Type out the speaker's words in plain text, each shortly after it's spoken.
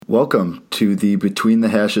Welcome to the Between the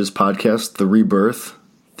Hashes podcast, the rebirth,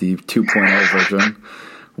 the 2.0 version.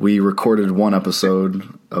 We recorded one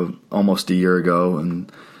episode of almost a year ago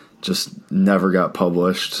and just never got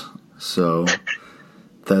published. So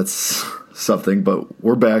that's something, but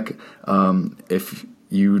we're back. If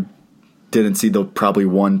you didn't see the probably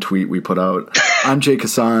one tweet we put out, I'm Jake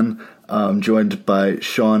Hassan, joined by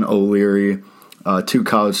Sean O'Leary, two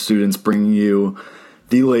college students bringing you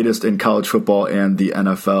the latest in college football and the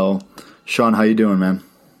NFL. Sean, how you doing, man?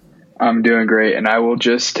 I'm doing great, and I will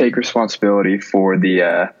just take responsibility for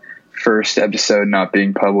the first episode not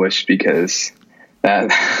being published because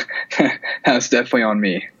that was definitely on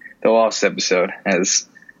me. The lost episode, as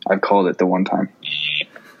I've called it the one time.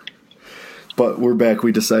 But we're back.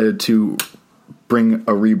 We decided to bring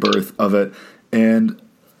a rebirth of it, and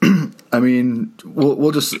I mean,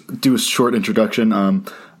 we'll just do a short introduction.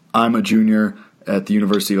 I'm a junior at the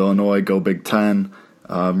University of Illinois, go Big Ten.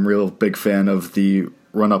 I'm a real big fan of the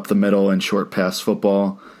run up the middle and short pass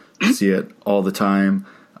football. See it all the time.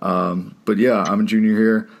 But yeah, I'm a junior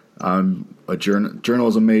here. I'm a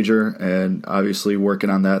journalism major and obviously working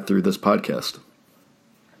on that through this podcast.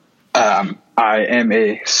 I am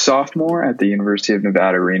a sophomore at the University of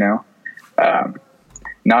Nevada, Reno.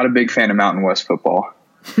 Not a big fan of Mountain West football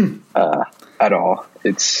at all.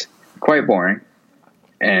 It's quite boring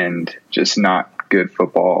and just not good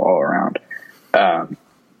football all around.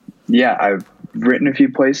 I've written a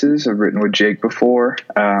few places. I've written with Jake before.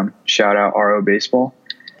 Shout out RO Baseball.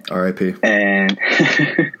 R.I.P. And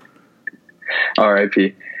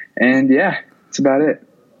R.I.P. And yeah, that's about it.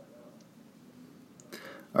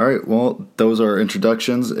 All right, well, those are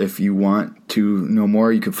introductions. If you want to know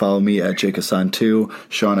more, you can follow me at JakeHassan2.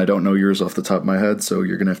 Sean, I don't know yours off the top of my head, so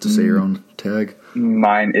you're going to have to say your own tag.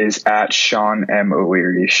 Mine is at Sean M.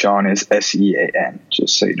 O'Leary. Sean is S-E-A-N,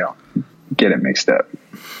 just so you don't get it mixed up.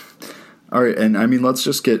 All right, and I mean, let's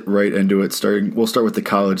just get right into it. We'll start with the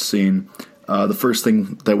college scene. The first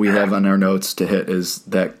thing that we have on our notes to hit is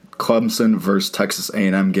that Clemson versus Texas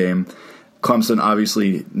A&M game. Clemson,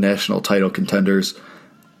 obviously, national title contenders.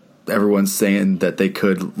 Everyone's saying that they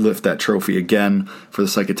could lift that trophy again for the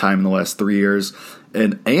second time in the last 3 years.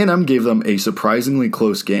 And A&M gave them a surprisingly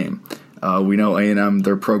close game. We know A&M,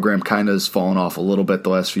 their program kind of has fallen off a little bit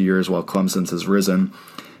the last few years while Clemson's has risen.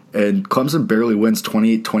 And Clemson barely wins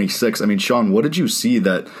 28-26. I mean, Sean, what did you see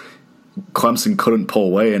that Clemson couldn't pull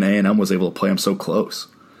away and A&M was able to play them so close?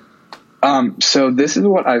 So this is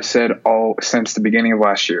what I've said all since the beginning of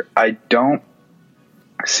last year. I don't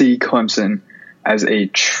see Clemson as they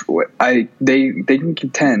can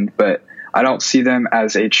contend, but I don't see them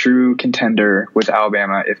as a true contender with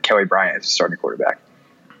Alabama if Kelly Bryant is a starting quarterback.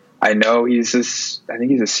 I know I think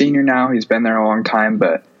he's a senior now. He's been there a long time,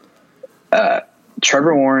 but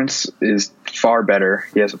Trevor Lawrence is far better.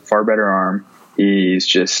 He has a far better arm. He's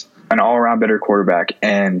just an all-around better quarterback.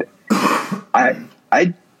 And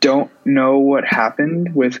I don't know what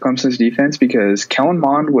happened with Clemson's defense because Kellen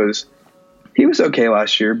Mond was okay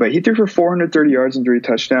last year, but he threw for 430 yards and 3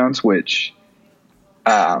 touchdowns, which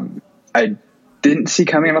I didn't see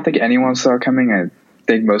coming. I don't think anyone saw coming. I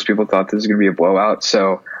think most people thought this was going to be a blowout.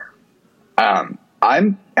 So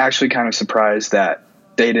I'm actually kind of surprised that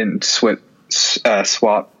they didn't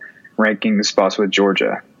swap ranking spots with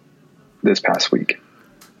Georgia this past week.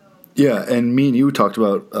 Yeah, and me and you talked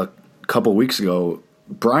about a couple weeks ago,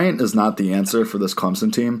 Bryant is not the answer for this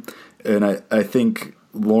Clemson team. And I think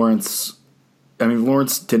Lawrence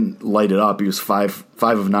didn't light it up. He was 5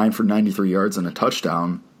 of 9 for 93 yards and a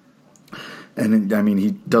touchdown. And, I mean,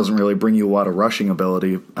 he doesn't really bring you a lot of rushing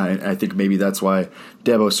ability. I think maybe that's why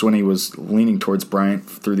Dabo Swinney was leaning towards Bryant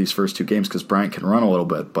through these first 2 games because Bryant can run a little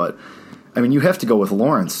bit. But, I mean, you have to go with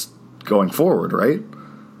Lawrence going forward, right?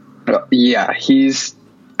 Yeah, he's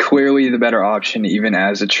clearly the better option even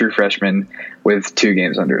as a true freshman with 2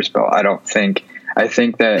 games under his belt. I think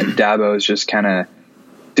that Dabo is just kind of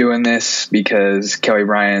doing this because Kelly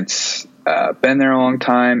Bryant's been there a long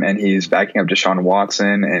time and he's backing up Deshaun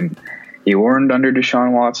Watson and he learned under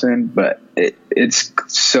Deshaun Watson, but it's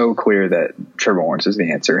so clear that Trevor Lawrence is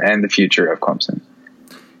the answer and the future of Clemson.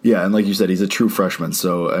 Yeah, and like you said, he's a true freshman,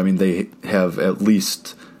 so, I mean, they have at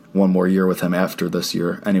least one more year with him after this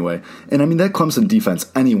year anyway. And, I mean, that Clemson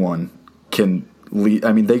defense, anyone can lead.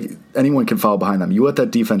 I mean, anyone can follow behind them. You let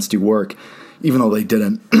that defense do work, even though they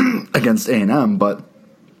didn't against A&M, but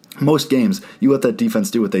most games, you let that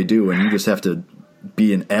defense do what they do, and you just have to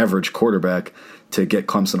be an average quarterback to get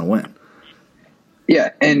Clemson a win.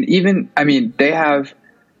 Yeah, and even, I mean, they have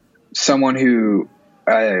someone who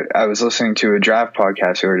I was listening to a draft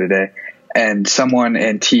podcast earlier today, and someone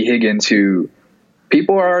and T. Higgins who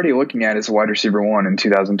people are already looking at as wide receiver 1 in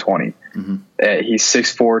 2020. Mm-hmm. He's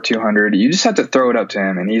 6'4", 200. You just have to throw it up to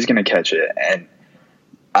him, and he's going to catch it. And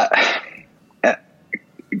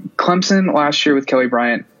Clemson last year with Kelly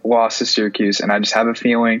Bryant lost to Syracuse, and I just have a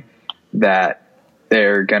feeling that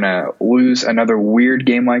they're going to lose another weird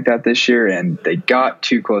game like that this year, and they got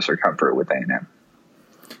too close for comfort with A&M.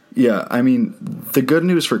 Yeah, I mean, the good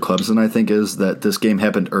news for Clemson, I think, is that this game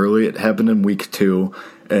happened early. It happened in week 2,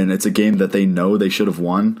 and it's a game that they know they should have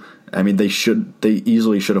won. I mean, they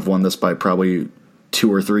easily should have won this by probably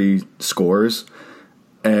 2 or 3 scores.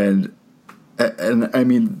 And I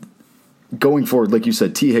mean, going forward, like you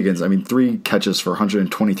said, T. Higgins, I mean, 3 catches for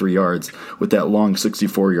 123 yards with that long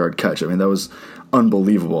 64-yard catch. I mean, that was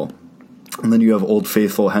unbelievable. And then you have Old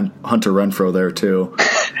Faithful Hunter Renfrow there, too.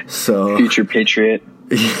 So future Patriot.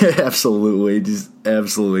 Yeah, absolutely. Just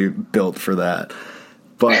absolutely built for that.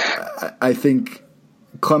 But I think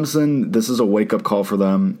Clemson, this is a wake-up call for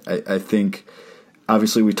them. I think,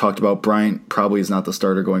 obviously, we talked about Bryant probably is not the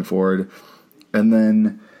starter going forward. And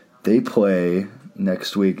then they play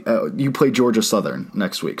next week. You play Georgia Southern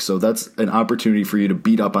next week. So that's an opportunity for you to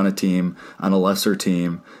beat up on a team, on a lesser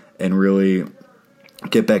team, and really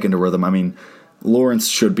get back into rhythm. I mean, Lawrence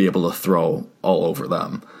should be able to throw all over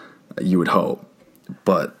them, you would hope.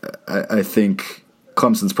 But I think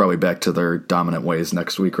Clemson's probably back to their dominant ways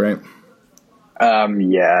next week, right?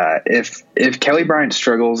 Yeah. If Kelly Bryant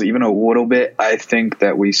struggles even a little bit, I think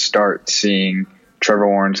that we start seeing Trevor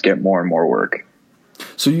Lawrence get more and more work.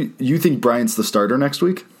 So you think Bryant's the starter next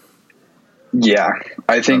week? Yeah,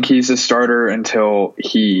 I think he's a starter until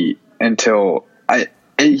he's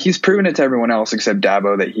proven it to everyone else except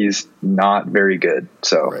Dabo that he's not very good.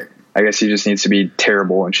 So right. I guess he just needs to be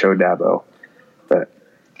terrible and show Dabo. But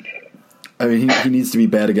I mean, he needs to be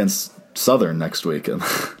bad against Southern next week.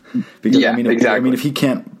 Because yeah, exactly. I mean, if he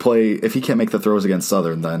can't make the throws against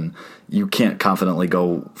Southern, then you can't confidently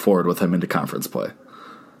go forward with him into conference play.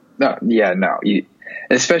 No.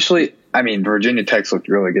 Especially, I mean, Virginia Tech's looked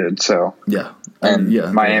really good. So yeah,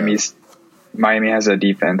 Miami has a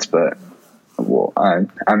defense, but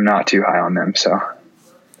I'm not too high on them. So.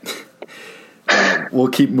 We'll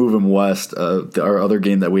keep moving west. Our other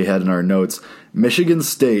game that we had in our notes, Michigan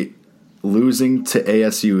State losing to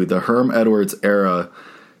ASU, the Herm Edwards era,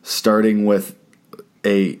 starting with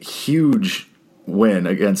a huge win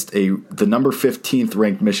against the number 15th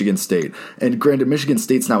ranked Michigan State. And granted, Michigan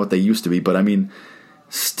State's not what they used to be, but I mean,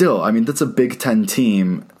 still, I mean, that's a Big Ten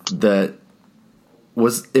team that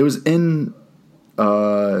was in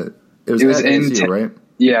ASU, right?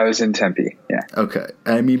 Yeah, it was in Tempe. Yeah. Okay.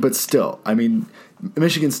 I mean, but still, I mean,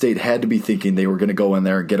 Michigan State had to be thinking they were going to go in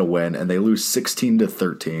there and get a win, and they lose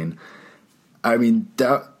 16-13. I mean,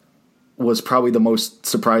 that was probably the most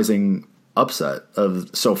surprising upset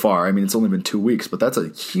of so far. I mean, it's only been 2 weeks, but that's a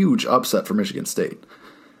huge upset for Michigan State.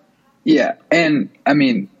 Yeah, and I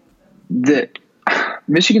mean,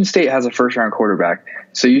 Michigan State has a first-round quarterback,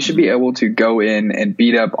 so you should be able to go in and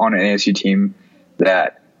beat up on an ASU team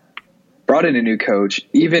that brought in a new coach,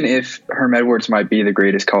 even if Herm Edwards might be the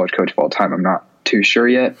greatest college coach of all time. I'm not too sure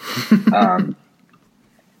yet.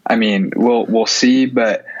 I mean, we'll see.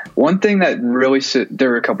 But one thing that really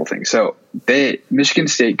there were a couple things. So Michigan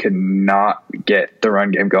State could not get the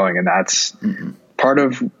run game going, and that's part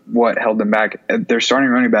of what held them back. Their starting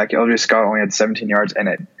running back, LJ Scott, only had 17 yards, and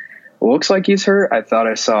it looks like he's hurt. I thought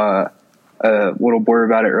I saw a little blurb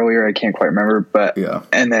about it earlier. I can't quite remember, but yeah.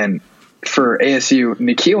 And then for ASU,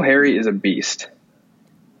 N'Keal Harry is a beast.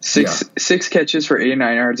 Six catches for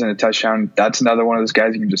 89 yards and a touchdown. That's another one of those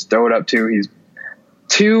guys you can just throw it up to. He's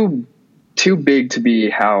too big to be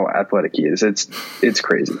how athletic he is. It's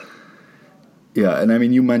crazy. Yeah, and I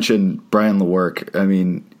mean, you mentioned Brian Lewerke. I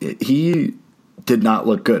mean, he did not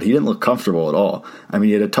look good. He didn't look comfortable at all. I mean,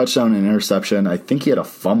 he had a touchdown and interception. I think he had a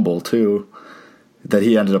fumble too that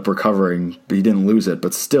he ended up recovering, but he didn't lose it.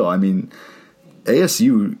 But still, I mean,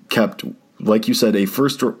 ASU kept, like you said, a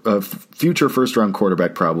future first-round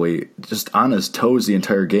quarterback probably just on his toes the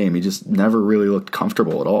entire game. He just never really looked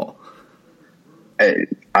comfortable at all.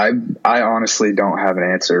 I honestly don't have an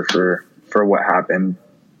answer for what happened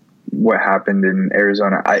in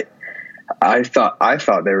Arizona. I thought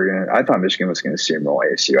Michigan was gonna steamroll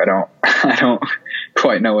ASU. I don't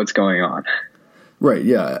quite know what's going on. Right,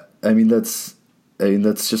 yeah. I mean that's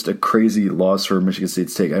just a crazy loss for Michigan State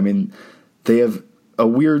to take. I mean, they have a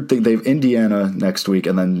weird thing. They have Indiana next week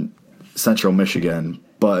and then Central Michigan.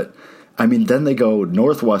 But, I mean, then they go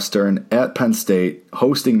Northwestern at Penn State,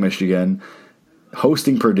 hosting Michigan,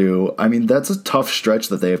 hosting Purdue. I mean, that's a tough stretch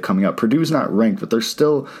that they have coming up. Purdue's not ranked, but they're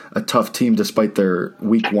still a tough team despite their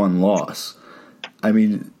week 1 loss. I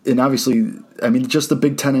mean, and obviously, I mean, just the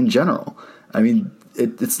Big Ten in general. I mean,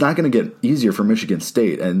 it's not going to get easier for Michigan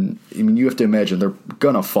State, and I mean, you have to imagine they're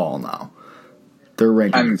going to fall now. Their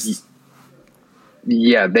rankings.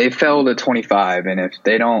 Yeah, they fell to 25, and if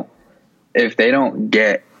they don't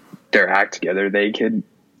get their act together, they could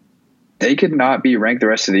not be ranked the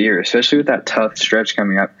rest of the year, especially with that tough stretch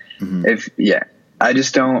coming up. I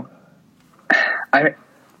just don't. I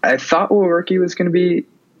thought Wilwerke was going to be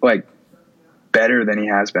like better than he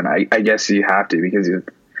has been. I guess you have to because he's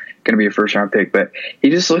going to be a first round pick, but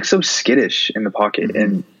he just looks so skittish in the pocket,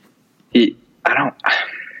 and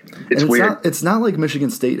it's weird. It's not like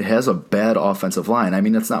Michigan State has a bad offensive line. I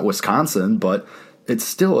mean, it's not Wisconsin, but it's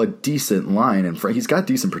still a decent line, and he's got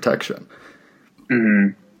decent protection.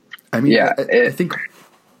 Mm-hmm. I mean, I think.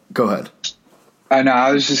 Go ahead. I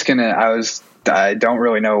don't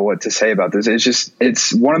really know what to say about this.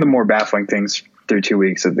 It's one of the more baffling things through 2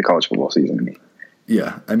 weeks of the college football season to me.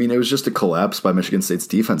 Yeah, I mean, it was just a collapse by Michigan State's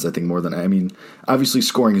defense, I think, more than – I mean, obviously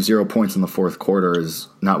scoring 0 points in the fourth quarter is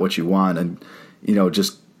not what you want, and,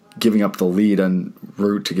 just giving up the lead en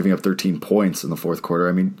route to giving up 13 points in the fourth quarter.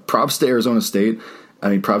 I mean, props to Arizona State. I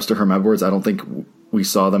mean, props to Herm Edwards. I don't think we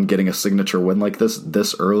saw them getting a signature win like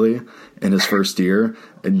this early in his first year,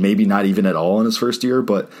 and maybe not even at all in his first year,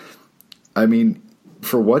 but, I mean,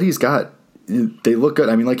 for what he's got, they look good.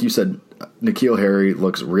 I mean, like you said, N'Keal Harry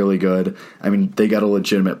looks really good. I mean, they got a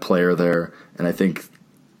legitimate player there, and I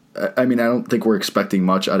don't think we're expecting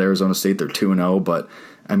much out of Arizona State. They're 2-0, but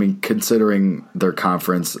I mean, considering their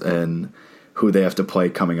conference and who they have to play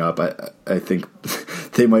coming up, I think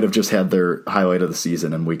they might have just had their highlight of the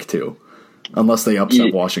season in week 2, unless they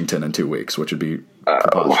upset Washington in 2 weeks, which would be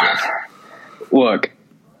preposterous. Look,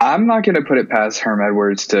 I'm not going to put it past Herm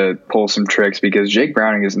Edwards to pull some tricks because Jake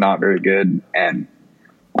Browning is not very good, and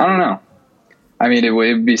I don't know. I mean, it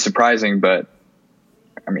would be surprising, but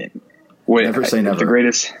I mean, never say never.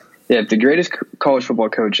 If the greatest college football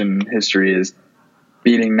coach in history is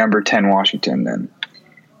beating number 10 Washington, then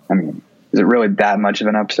I mean, is it really that much of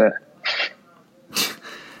an upset?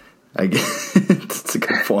 I guess that's a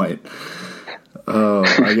good point.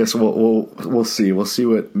 I guess we'll see. We'll see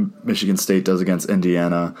what Michigan State does against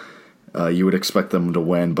Indiana. You would expect them to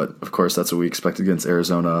win, but of course that's what we expect against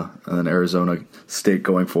Arizona, and then Arizona State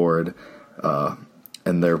going forward,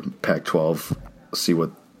 and their Pac-12. See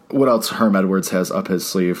what else Herm Edwards has up his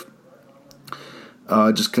sleeve.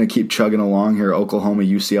 Just gonna keep chugging along here. Oklahoma,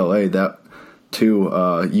 UCLA. That too.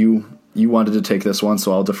 You wanted to take this one,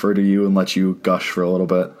 so I'll defer to you and let you gush for a little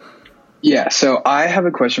bit. Yeah, so I have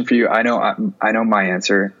a question for you. I know my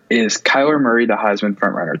answer. Is Kyler Murray the Heisman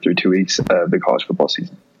frontrunner through 2 weeks of the college football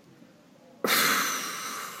season?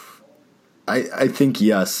 I think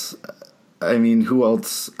yes. I mean, who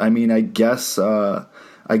else? I mean, I guess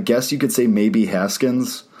you could say maybe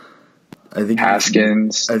Haskins.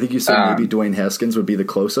 Haskins. I think you said maybe Dwayne Haskins would be the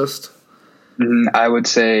closest. I would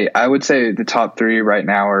say the top 3 right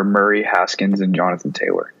now are Murray, Haskins, and Jonathan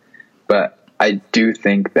Taylor. But I do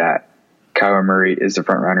think that Kyler Murray is the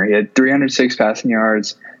front runner. He had 306 passing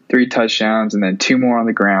yards, 3 touchdowns, and then 2 more on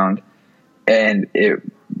the ground. And it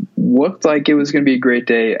looked like it was going to be a great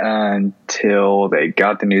day until they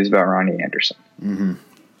got the news about Ronnie Anderson. Mm-hmm.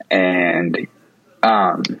 And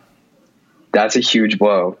that's a huge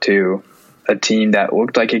blow to a team that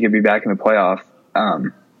looked like it could be back in the playoff.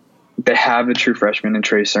 They have a true freshman in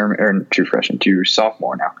Trey Sermon, or true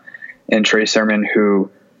sophomore now, and Trey Sermon, who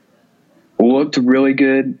looked really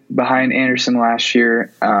good behind Anderson last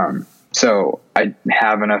year. So I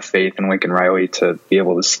have enough faith in Lincoln Riley to be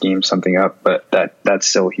able to scheme something up, but that's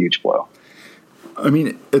still a huge blow. I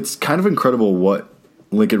mean, it's kind of incredible what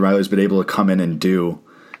Lincoln Riley's been able to come in and do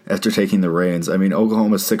after taking the reins. I mean,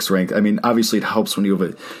 Oklahoma's 6th ranked. I mean, obviously it helps when you have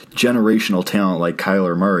a generational talent like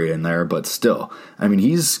Kyler Murray in there, but still, I mean,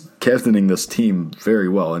 he's captaining this team very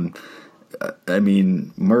well. And I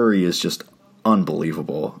mean, Murray is just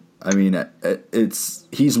unbelievable. I mean,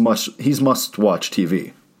 he's must-watch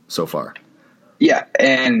TV so far. Yeah,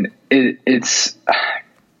 and it's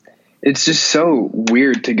just so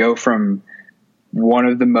weird to go from one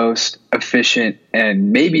of the most efficient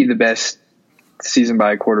and maybe the best season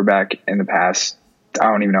by a quarterback in the past, I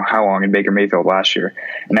don't even know how long, in Baker Mayfield last year.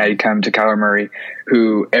 And now you come to Kyler Murray,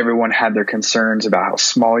 who everyone had their concerns about how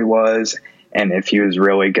small he was and if he was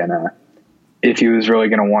really gonna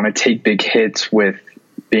want to take big hits with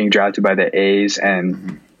being drafted by the A's,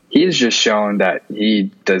 and he has just shown that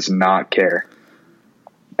he does not care.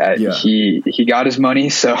 He got his money,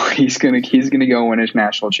 so he's gonna go win his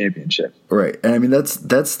national championship. Right, and I mean that's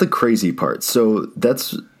the crazy part. So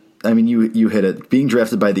you hit it. Being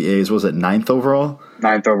drafted by the A's, was it 9th overall?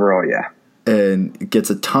 9th overall, yeah. and gets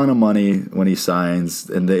a ton of money when he signs.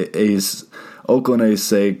 And the Oakland A's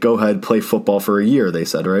say, go ahead, play football for a year, they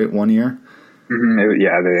said, right? 1 year? Mm-hmm.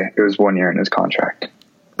 It was 1 year in his contract.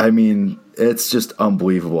 I mean, it's just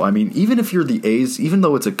unbelievable. I mean, even if you're the A's, even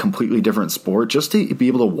though it's a completely different sport, just to be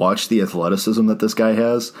able to watch the athleticism that this guy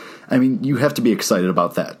has, I mean, you have to be excited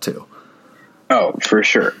about that too. Oh, for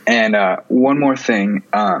sure. And one more thing.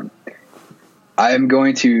 I'm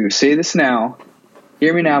going to say this now.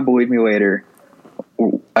 Hear me now, believe me later.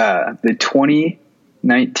 The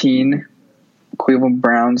 2019 Cleveland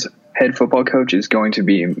Browns head football coach is going to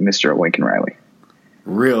be Mr. Lincoln Riley.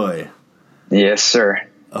 Really? Yes, sir.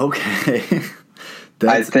 Okay.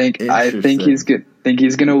 I think he's good. Think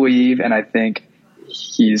he's going to leave, and I think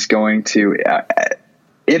he's going to.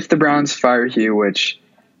 If the Browns fire Hugh, which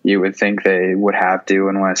you would think they would have to,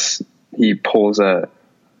 unless he pulls a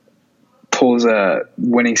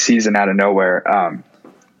winning season out of nowhere,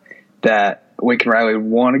 that Lincoln Riley would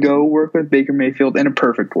want to go work with Baker Mayfield in a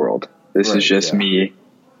perfect world. This is just me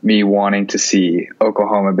wanting to see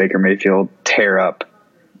Oklahoma Baker Mayfield tear up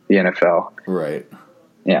the NFL. Right.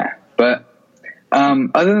 Yeah. But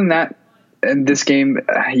other than that, in this game,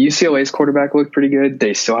 UCLA's quarterback looked pretty good.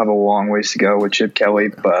 They still have a long ways to go with Chip Kelly,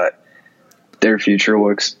 but their future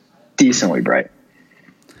looks decently bright.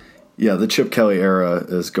 Yeah, the Chip Kelly era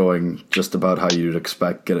is going just about how you'd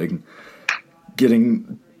expect, getting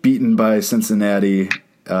beaten by Cincinnati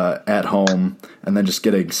at home, and then just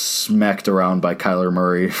getting smacked around by Kyler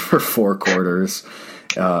Murray for 4 quarters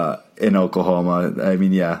in Oklahoma. I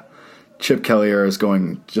mean, yeah, Chip Kelly era is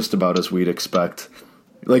going just about as we'd expect.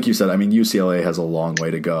 Like you said, I mean, UCLA has a long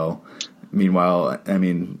way to go. Meanwhile, I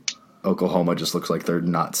mean, Oklahoma just looks like they're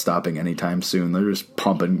not stopping anytime soon. They're just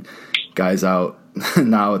pumping guys out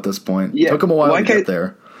now at this point. Yeah, took them a while to get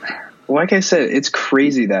there. Like I said, it's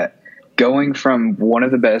crazy that going from one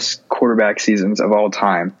of the best quarterback seasons of all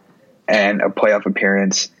time and a playoff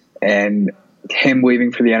appearance and him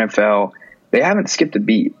leaving for the NFL, they haven't skipped a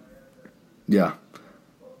beat. Yeah.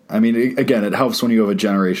 I mean, again, it helps when you have a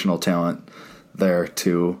generational talent there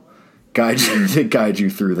to guide you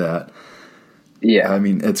through that. Yeah. I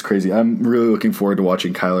mean, it's crazy. I'm really looking forward to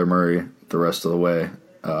watching Kyler Murray the rest of the way.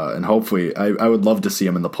 And hopefully, I would love to see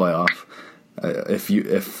him in the playoff.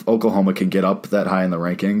 If Oklahoma can get up that high in the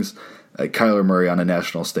rankings, Kyler Murray on a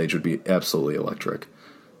national stage would be absolutely electric.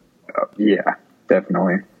 Yeah,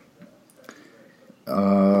 definitely.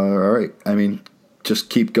 All right. I mean, just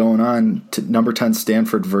keep going on. Number 10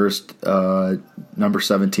 Stanford versus number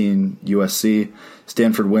 17 USC.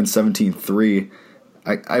 Stanford wins 17-3.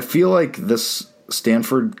 I feel like this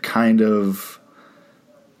Stanford kind of...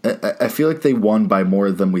 I feel like they won by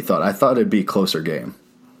more than we thought. I thought it'd be a closer game.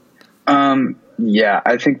 Yeah,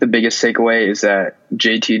 I think the biggest takeaway is that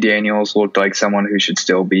JT Daniels looked like someone who should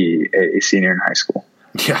still be a senior in high school.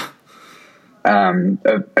 Yeah.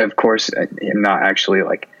 Of course, I'm not actually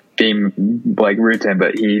like being like rude to him,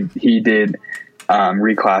 but he did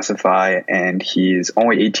reclassify, and he's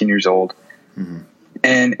only 18 years old. Mm-hmm.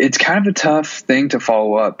 And it's kind of a tough thing to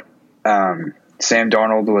follow up. Sam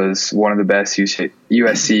Darnold was one of the best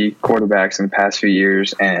USC quarterbacks in the past few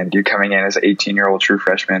years, and you're coming in as an 18-year-old true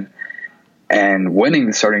freshman and winning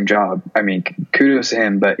the starting job. I mean, kudos to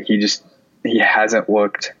him, but he hasn't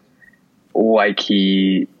looked like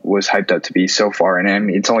he was hyped up to be so far. And I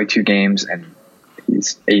mean, it's only 2 games, and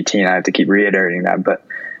he's 18. I have to keep reiterating that, but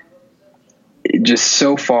just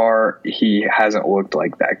so far, he hasn't looked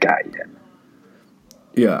like that guy yet.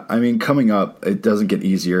 Yeah, I mean, coming up, it doesn't get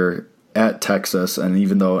easier at Texas, and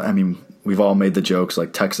even though, I mean, we've all made the jokes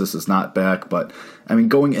like Texas is not back, but I mean,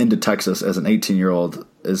 going into Texas as an 18-year-old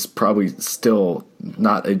is probably still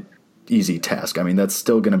not an easy task. I mean, that's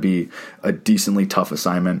still going to be a decently tough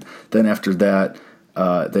assignment. Then after that,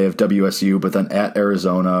 they have WSU, but then at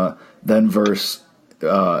Arizona, then versus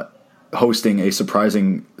hosting a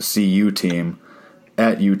surprising CU team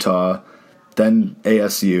at Utah, then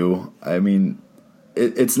ASU. I mean,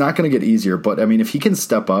 it's not going to get easier, but I mean, if he can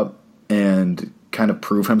step up and kind of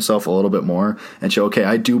prove himself a little bit more and show, okay,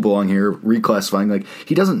 I do belong here, reclassifying, like,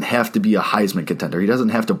 he doesn't have to be a Heisman contender. He doesn't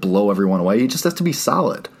have to blow everyone away. He just has to be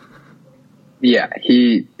solid. Yeah,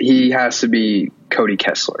 he has to be Cody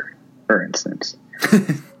Kessler, for instance.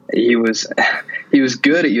 He was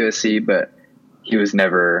good at USC, but he was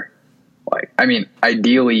never like, I mean,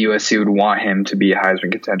 ideally USC would want him to be a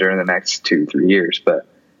Heisman contender in the next 2-3 years, but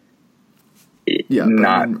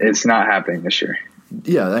it's not happening this year.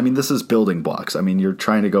 Yeah, I mean, this is building blocks. I mean, you're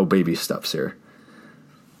trying to go baby steps here.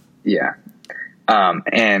 Yeah.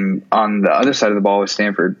 And on the other side of the ball with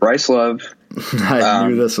Stanford, Bryce Love. I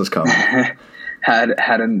knew this was coming. had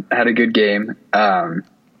a good game.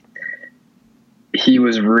 he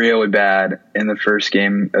was really bad in the first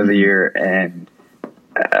game of the year, and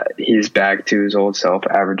he's back to his old self,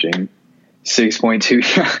 averaging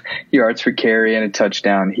 6.2 yards per carry and a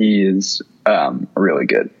touchdown. He is really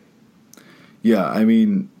good. Yeah, I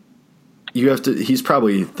mean, he's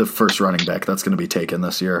probably the first running back that's going to be taken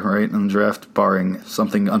this year, right, in the draft, barring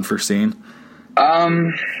something unforeseen.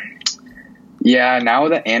 Yeah, now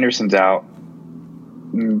that Anderson's out,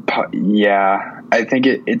 yeah, I think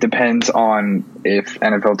it depends on if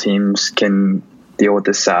NFL teams can deal with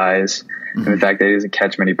the size and the fact that he doesn't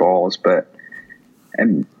catch many balls.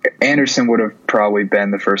 And Anderson would have probably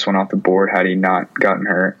been the first one off the board had he not gotten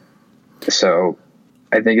hurt. So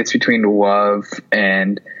I think it's between Love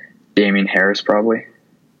and Damian Harris probably.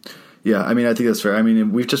 Yeah, I mean, I think that's fair. I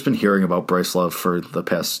mean, we've just been hearing about Bryce Love for the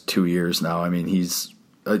past 2 years now. I mean, he's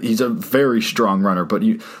a very strong runner, but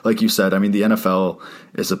like you said, I mean, the NFL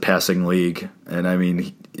is a passing league, and I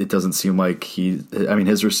mean, it doesn't seem like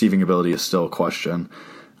his receiving ability is still a question.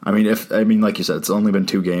 I mean, like you said, it's only been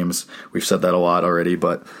 2 games. We've said that a lot already,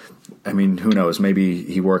 but I mean, who knows? Maybe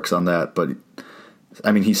he works on that, but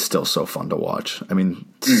I mean, he's still so fun to watch. I mean,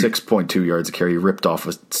 6.2 yards a carry, ripped off a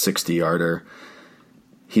 60-yarder.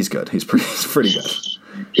 He's good. He's pretty good.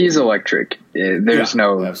 He's electric. There's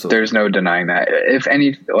no denying that. If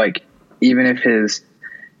any, like, even if his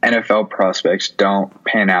NFL prospects don't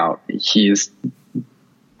pan out, he's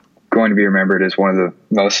going to be remembered as one of the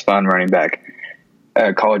most fun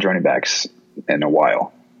college running backs in a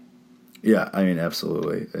while. Yeah, I mean,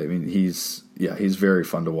 absolutely. I mean, he's very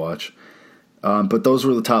fun to watch. But those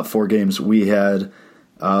were the top 4 games we had.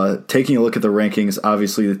 Taking a look at the rankings,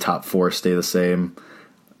 obviously the top 4 stay the same.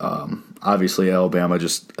 Obviously, Alabama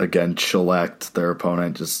just, again, shellacked their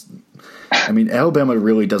opponent. Alabama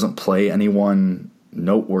really doesn't play anyone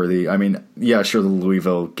noteworthy. I mean, yeah, sure, the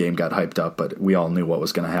Louisville game got hyped up, but we all knew what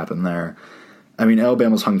was going to happen there. I mean,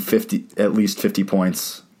 Alabama's hung at least 50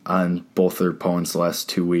 points on both their opponents the last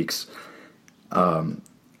 2 weeks. Do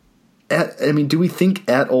we think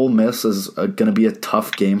at Ole Miss is going to be a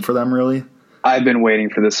tough game for them, really? I've been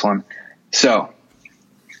waiting for this one. So,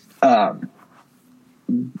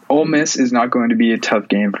 Ole Miss is not going to be a tough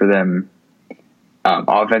game for them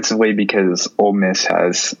offensively because Ole Miss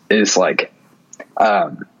is like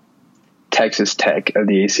Texas Tech of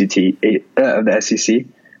the of the SEC,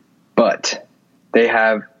 but they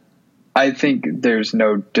have. I think there's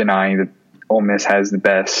no denying that Ole Miss has the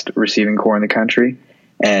best receiving core in the country,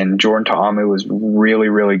 and Jordan Ta'amu was really,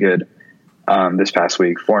 really good this past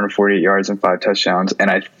week, 448 yards and 5 touchdowns,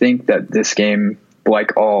 and I think that this game,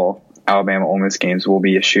 like all Alabama Ole Miss games, will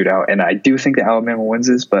be a shootout, and I do think that Alabama wins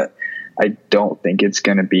this, but I don't think it's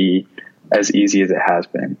going to be as easy as it has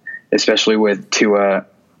been, especially with Tua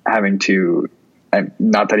having to,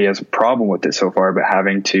 not that he has a problem with it so far, but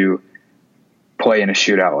having to play in a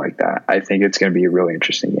shootout like that. I think it's going to be a really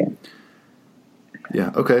interesting game.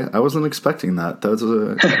 Yeah, okay. I wasn't expecting that.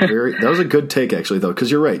 That was a good take, actually, though, because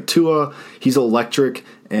you're right. Tua, he's electric,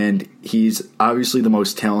 and he's obviously the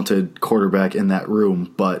most talented quarterback in that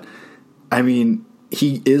room, but I mean,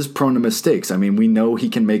 he is prone to mistakes. I mean, we know he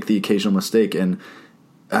can make the occasional mistake, and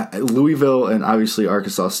Louisville and obviously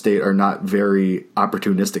Arkansas State are not very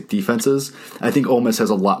opportunistic defenses. I think Ole Miss has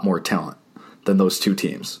a lot more talent than those 2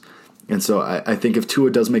 teams. And so I think if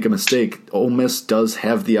Tua does make a mistake, Ole Miss does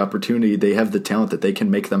have the opportunity. They have the talent that they can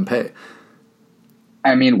make them pay.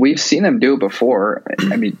 I mean, we've seen them do it before.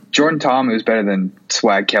 I mean, Jordan Ta'amu is better than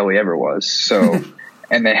Swag Kelly ever was. So,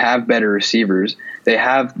 and they have better receivers. They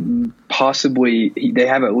have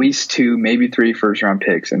at least 2, maybe 3 first-round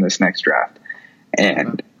picks in this next draft.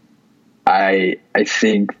 And I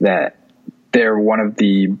think that they're one of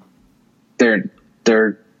the – they're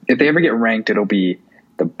if they ever get ranked, it'll be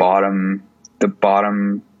the bottom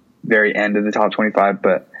very end of the top 25.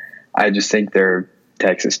 But I just think they're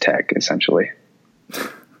Texas Tech, essentially.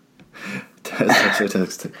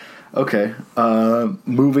 Texas Tech. Okay.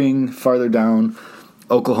 Moving farther down –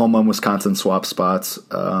 Oklahoma and Wisconsin swap spots.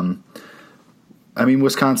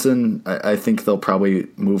 Wisconsin, I think they'll probably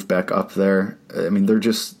move back up there. I mean, they're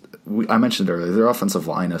just, I mentioned earlier, their offensive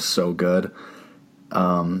line is so good.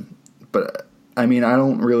 But, I mean, I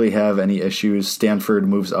don't really have any issues. Stanford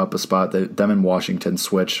moves up a spot. Them and Washington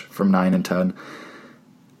switch from 9 and 10.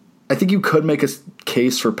 I think you could make a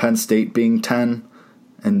case for Penn State being 10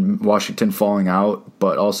 and Washington falling out,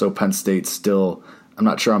 but also Penn State still, I'm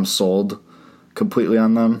not sure I'm sold completely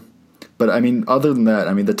on them. But, I mean, other than that,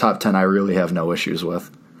 I mean, the top 10 I really have no issues with.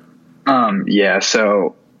 Yeah,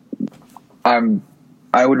 so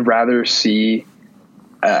I would rather see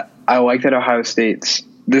I like that Ohio State's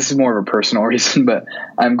 – this is more of a personal reason, but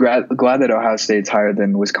I'm glad that Ohio State's higher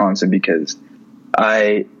than Wisconsin because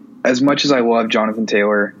As much as I love Jonathan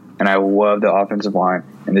Taylor and I love the offensive line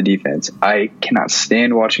and the defense, I cannot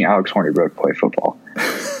stand watching Alex Hornibrook play football.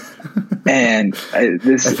 And I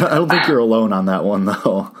don't think you're alone on that one,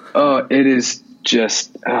 though. Oh, it is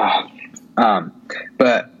just.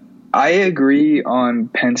 But I agree on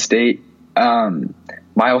Penn State.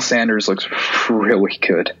 Miles Sanders looks really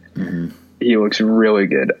good. Mm-hmm. He looks really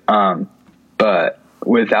good. But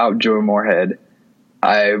without Joe Moorhead,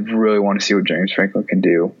 I really want to see what James Franklin can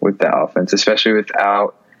do with the offense, especially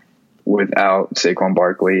without Saquon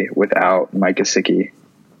Barkley, without Mike Gesicki,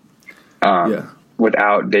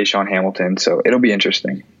 without Deshaun Hamilton. So it'll be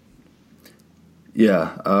interesting.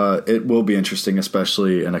 Yeah, it will be interesting,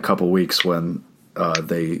 especially in a couple weeks when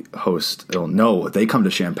they host. No, they come to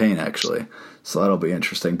Champaign, actually. So that'll be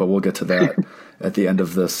interesting. But we'll get to that at the end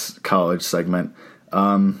of this college segment.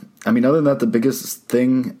 I mean, other than that, the biggest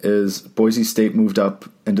thing is Boise State moved up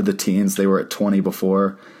into the teens. They were at 20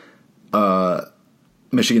 before.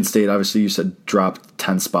 Michigan State, obviously, you said dropped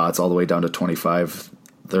 10 spots all the way down to 25.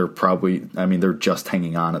 They're just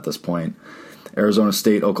hanging on at this point. Arizona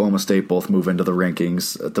State, Oklahoma State both move into the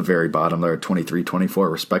rankings at the very bottom. They're at 23, 24,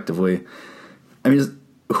 respectively. I mean,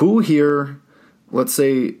 who here, let's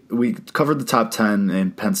say we covered the top 10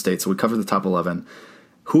 in Penn State, so we covered the top 11.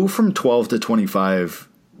 Who from 12 to 25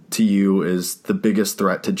 to you is the biggest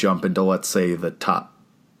threat to jump into, let's say, the top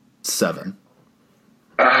 7?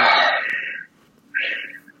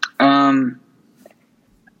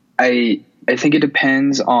 I think it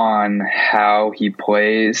depends on how he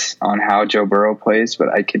plays, on how Joe Burrow plays, but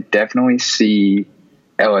I could definitely see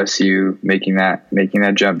LSU making that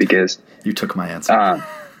jump because you took my answer.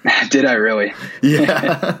 Did I really?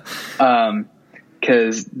 Yeah.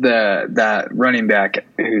 Because that running back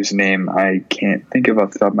whose name I can't think of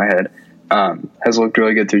off the top of my head has looked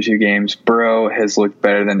really good through 2 games. Burrow has looked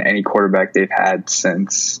better than any quarterback they've had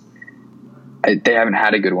since. They haven't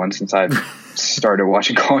had a good one since I've started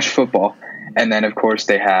watching college football. And then, of course,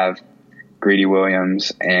 they have Greedy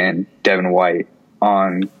Williams and Devin White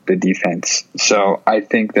on the defense. So I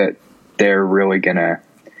think that they're really going to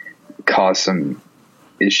cause some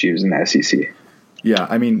issues in the SEC. Yeah,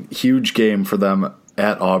 I mean, huge game for them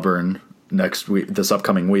at Auburn this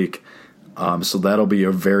upcoming week. So that'll be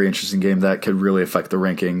a very interesting game. That could really affect the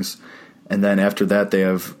rankings. And then after that, they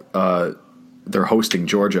have they're hosting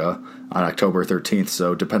Georgia on October 13th.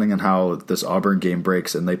 So depending on how this Auburn game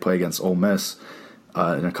breaks and they play against Ole Miss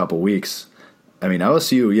in a couple weeks, I mean,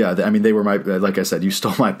 LSU, yeah, I mean, they were like I said, you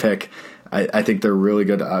stole my pick. I think they're really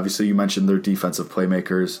good. Obviously, you mentioned their defensive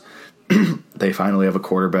playmakers. They finally have a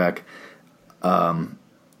quarterback.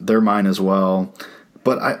 They're mine as well.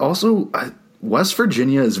 But West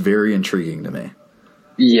Virginia is very intriguing to me.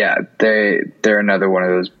 Yeah, they're another one of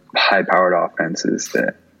those high-powered offenses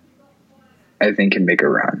that I think can make a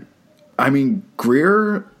run. I mean,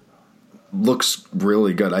 Greer looks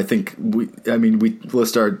really good. I think we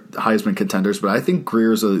list our Heisman contenders, but I think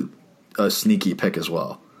Greer's a sneaky pick as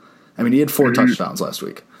well. I mean, he had 4 touchdowns last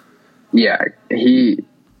week. Yeah, David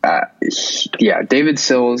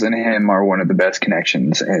Sills and him are one of the best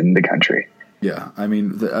connections in the country. Yeah, I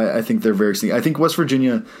mean, I think they're very sneaky. I think West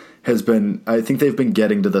Virginia they've been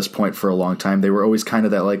getting to this point for a long time. They were always kind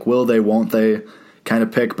of that, like, will they, won't they kind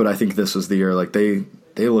of pick, but I think this was the year. Like, they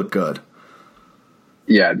look good.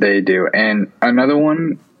 Yeah, they do. And another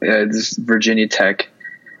one is Virginia Tech.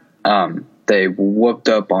 They whooped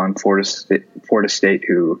up on Florida State,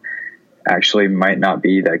 who actually might not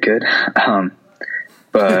be that good.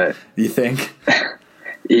 But you think?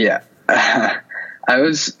 Yeah. I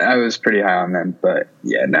was pretty high on them, but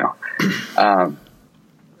yeah, no.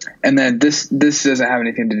 And then this doesn't have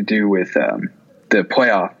anything to do with the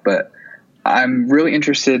playoff, but I'm really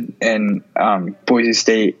interested in Boise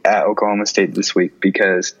State at Oklahoma State this week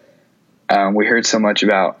because we heard so much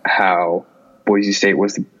about how Boise State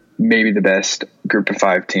was maybe the best Group of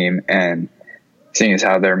 5 team, and seeing as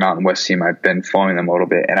how their Mountain West team, I've been following them a little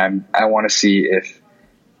bit, and I want to see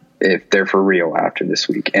if they're for real after this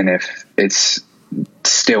week, and if it's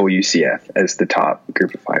still UCF as the top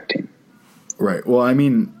Group of 5 team. Right. Well, I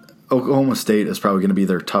mean, Oklahoma State is probably going to be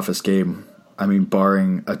their toughest game. I mean,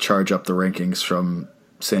 barring a charge up the rankings from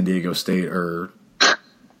San Diego State or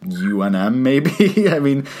UNM, maybe. I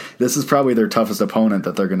mean, this is probably their toughest opponent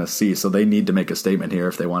that they're going to see, so they need to make a statement here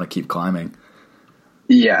if they want to keep climbing.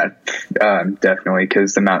 Yeah, definitely,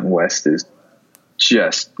 because the Mountain West is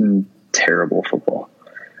just terrible football.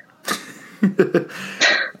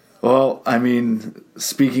 Well, I mean,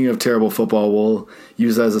 speaking of terrible football, we'll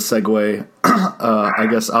use that as a segue. I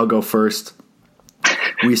guess I'll go first.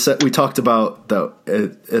 we talked about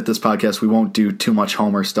at this podcast, we won't do too much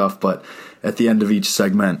Homer stuff, but at the end of each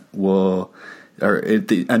segment, or at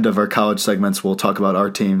the end of our college segments, we'll talk about our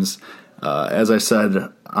teams. As I said,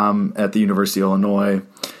 I'm at the University of Illinois.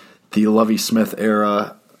 The Lovie Smith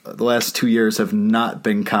era, the last 2 years have not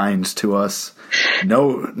been kind to us.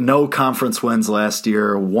 No conference wins last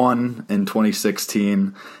year. One in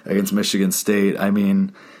 2016 against Michigan State. I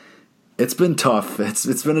mean, it's been tough.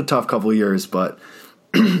 It's been a tough couple of years, but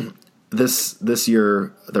this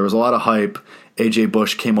year there was a lot of hype. AJ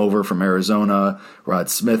Bush came over from Arizona. Rod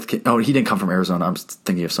Smith he didn't come from Arizona. I'm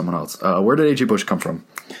thinking of someone else. Where did AJ Bush come from?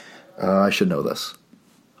 I should know this.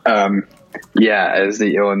 As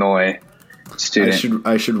the Illinois student.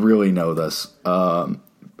 I should really know this.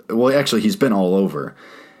 Well, actually, he's been all over.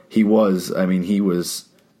 He's a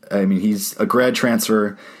grad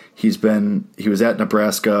transfer. He was at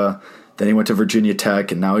Nebraska, then he went to Virginia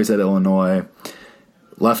Tech, and now he's at Illinois.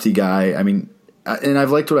 Lefty guy. I mean, and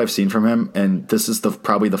I've liked what I've seen from him, and this is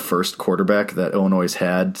probably the first quarterback that Illinois has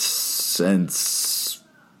had since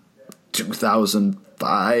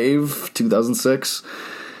 2005, 2006.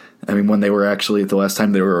 I mean, when they were actually, the last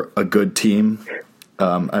time they were a good team.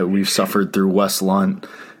 We've suffered through Wes Lunt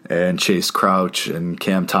and Chase Crouch and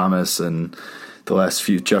Cam Thomas and the last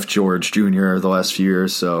few, Jeff George Jr. the last few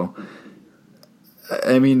years. So,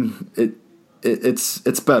 I mean,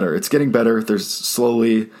 it's better. It's getting better. It's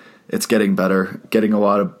getting better. Getting a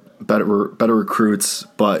lot of better recruits.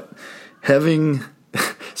 But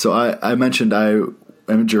so I mentioned I'm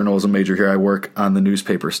a journalism major here. I work on the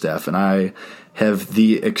newspaper staff, and I have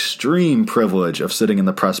the extreme privilege of sitting in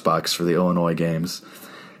the press box for the Illinois games.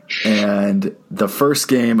 And the first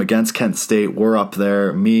game against Kent State, we're up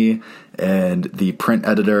there, me and the print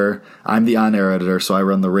editor. I'm the on-air editor, so I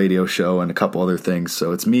run the radio show and a couple other things.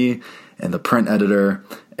 So it's me and the print editor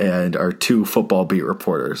and our two football beat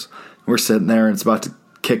reporters. We're sitting there, and it's about to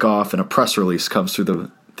kick off, and a press release comes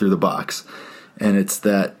through the box. And it's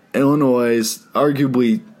that Illinois,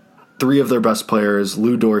 arguably three of their best players,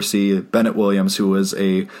 Lou Dorsey, Bennett Williams, who was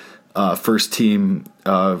a first-team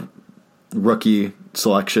rookie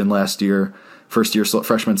selection last year, first-year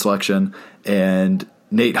freshman selection, and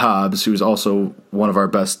Nate Hobbs, who's also one of our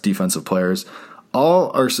best defensive players, all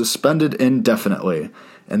are suspended indefinitely.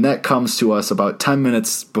 And that comes to us about 10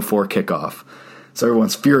 minutes before kickoff. So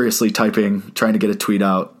everyone's furiously typing, trying to get a tweet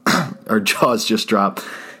out. Our jaws just drop.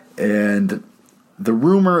 And the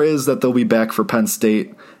rumor is that they'll be back for Penn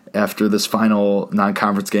State after this final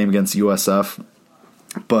non-conference game against USF.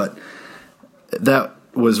 But that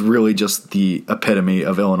was really just the epitome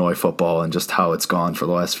of Illinois football and just how it's gone for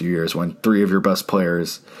the last few years, when three of your best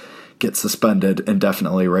players get suspended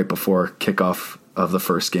indefinitely right before kickoff of the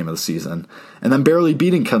first game of the season, and then barely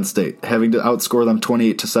beating Kent State, having to outscore them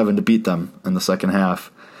 28-7 to beat them in the second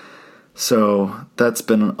half. So that's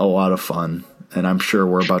been a lot of fun, and I'm sure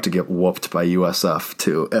we're about to get whooped by USF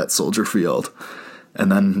too at Soldier Field.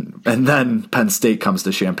 And then Penn State comes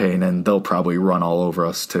to Champaign, and they'll probably run all over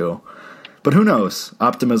us too. But who knows?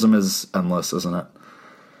 Optimism is endless, isn't it?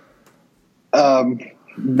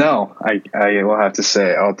 No, I will have to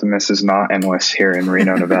say optimism is not endless here in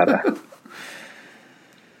Reno, Nevada.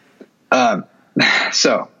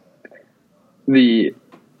 So the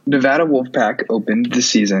Nevada Wolfpack opened the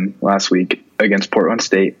season last week against Portland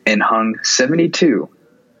State and hung 72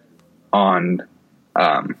 on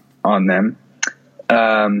them.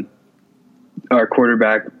 Our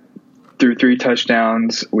quarterback threw 3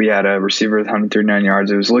 touchdowns. We had a receiver with 139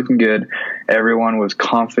 yards. It was looking good. Everyone was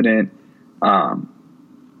confident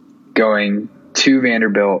going to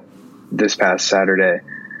Vanderbilt this past Saturday.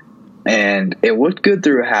 And it looked good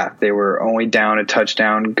through a half. They were only down a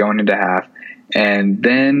touchdown going into half. And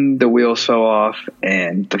then the wheels fell off,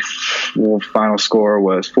 and the final score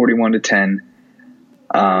was 41-10.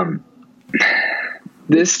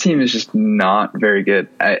 This team is just not very good.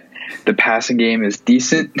 The passing game is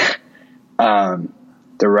decent. The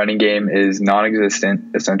running game is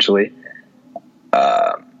non-existent, essentially.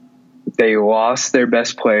 They lost their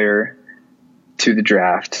best player to the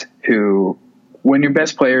draft, who, when your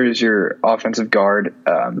best player is your offensive guard,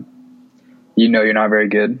 you know you're not very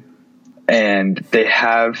good. And they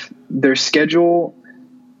have their schedule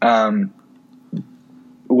later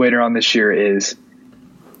on this year is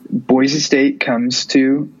Boise State comes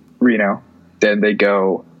to Reno. Then they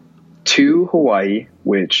go to Hawaii,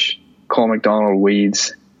 which Cole McDonald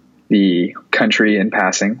leads the country in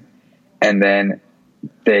passing. And then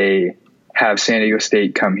they have San Diego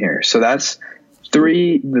State come here. So that's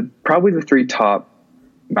probably the 3 top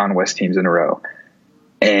Mountain West teams in a row.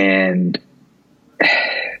 And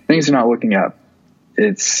things are not looking up.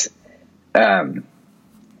 It's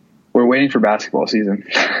we're waiting for basketball season.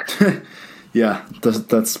 Yeah,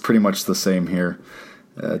 that's pretty much the same here.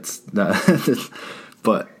 It's not,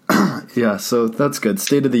 but yeah, so that's good.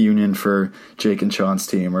 State of the Union for Jake and Sean's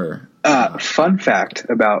team. Or fun fact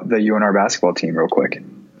about the UNR basketball team, real quick.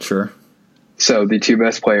 Sure. So the two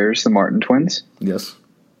best players, the Martin twins. Yes.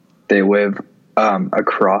 They live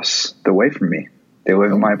across the way from me. They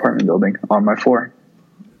live in my apartment building on my floor.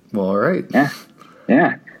 Well, all right.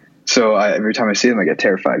 Yeah. So every time I see them, I get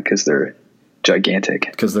terrified because they're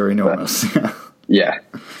gigantic. Because they're enormous. Yeah.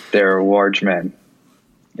 They're large men.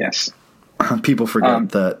 Yes. People forget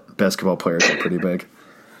that basketball players are pretty big.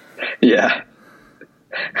 Yeah.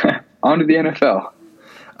 On to the NFL.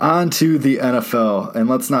 On to the NFL. And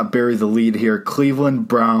let's not bury the lead here. Cleveland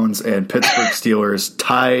Browns and Pittsburgh Steelers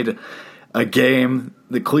tied a game.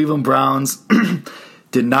 The Cleveland Browns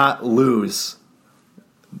did not lose.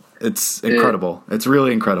 It's incredible. It's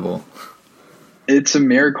really incredible. It's a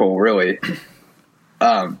miracle, really.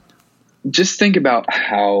 Just think about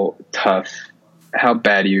how tough, how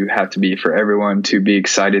bad you have to be for everyone to be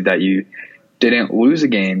excited that you didn't lose a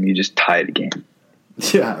game, you just tied a game.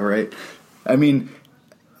 Yeah, right. I mean,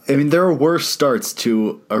 there are worse starts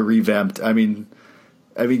to a revamped. I mean,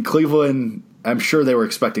 Cleveland, I'm sure they were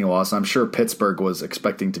expecting a loss. I'm sure Pittsburgh was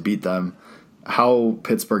expecting to beat them. How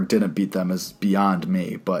Pittsburgh didn't beat them is beyond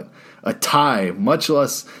me. But a tie, much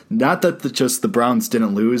less, not that just the Browns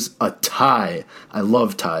didn't lose, a tie. I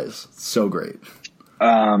love ties. So great.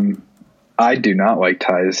 I do not like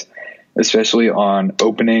ties, especially on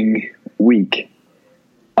opening week.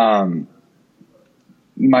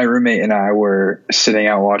 My roommate and I were sitting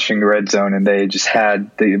out watching the Red Zone, and they just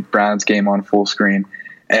had the Browns game on full screen.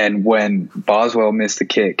 And when Boswell missed the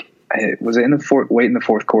kick, was it in the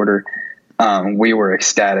fourth quarter? We were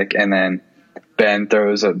ecstatic, and then Ben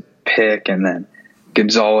throws a pick, and then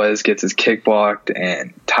Gonzalez gets his kick blocked,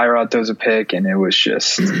 and Tyrod throws a pick, and it was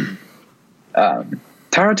just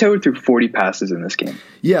Tyrod Taylor threw 40 passes in this game.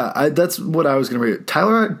 Yeah, that's what I was going to read.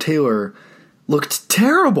 Tyrod Taylor looked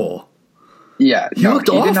terrible. Yeah, he looked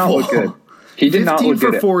awful. Did not look good. He did not look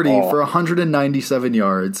good 15 for 40 at all. for 197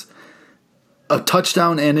 yards, a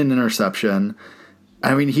touchdown and an interception.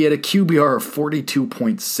 I mean, he had a QBR of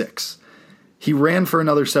 42.6. He ran for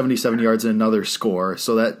another 77 yards and another score,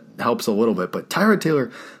 so that helps a little bit. But Tyrod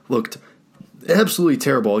Taylor looked absolutely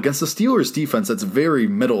terrible against the Steelers' defense that's very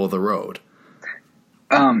middle of the road.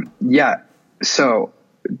 Yeah, so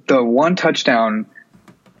the one touchdown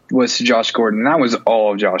was to Josh Gordon, and that was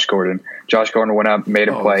all of Josh Gordon. Josh Gordon went up, made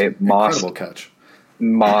a play, incredible catch.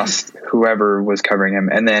 Mossed whoever was covering him,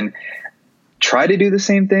 and then tried to do the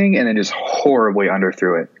same thing, and then just horribly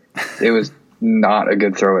underthrew it. It was not a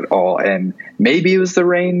good throw at all, and maybe it was the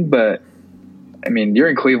rain, but I mean, you're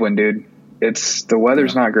in Cleveland, dude. The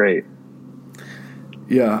weather's not great.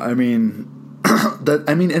 Yeah, I mean,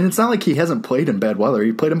 and it's not like he hasn't played in bad weather.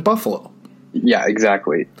 He played in Buffalo. Yeah,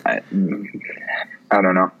 exactly. I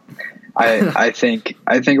don't know. I think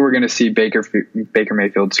we're going to see Baker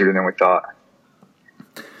Mayfield sooner than we thought.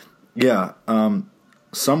 Yeah,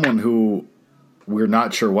 someone who we're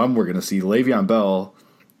not sure when we're going to see, Le'Veon Bell.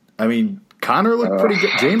 I mean, Connor looked pretty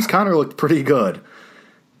good. James Conner looked pretty good.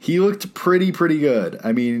 He looked pretty good.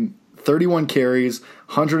 I mean, 31 carries,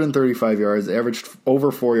 135 yards, averaged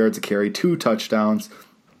over 4 yards a carry, 2 touchdowns.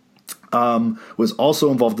 Was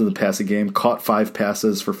also involved in the passing game, caught 5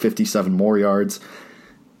 passes for 57 more yards.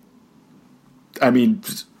 I mean,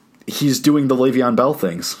 he's doing the Le'Veon Bell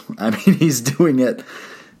things. I mean, he's doing it.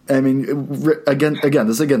 I mean, again,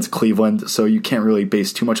 this is against Cleveland, so you can't really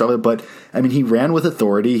base too much of it. But, I mean, he ran with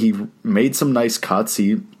authority. He made some nice cuts.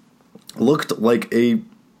 He looked like a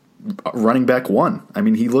running back one. I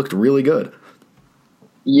mean, he looked really good.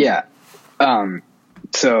 Yeah.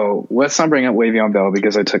 So let's not bring up Le'Veon Bell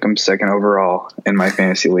because I took him second overall in my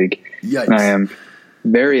fantasy league. Yikes. And I am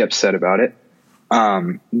very upset about it.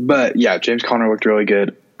 But yeah, James Conner looked really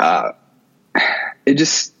good. It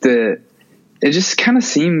just kind of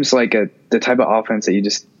seems like the type of offense that you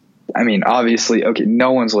just, I mean, obviously, okay,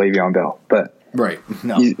 no one's Le'Veon Bell, but right.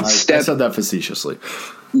 No, I said that facetiously.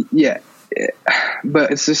 Yeah.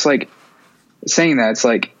 But it's just like saying that, it's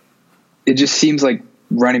like, it just seems like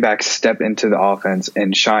running backs step into the offense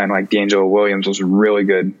and shine. Like D'Angelo Williams was really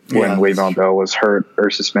good when Le'Veon Bell was hurt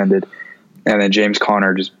or suspended. And then James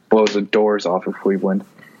Conner just blows the doors off of Cleveland.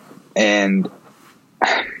 And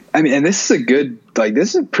I mean, and this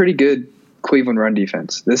is a pretty good Cleveland run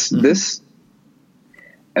defense.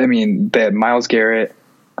 I mean, they had Myles Garrett,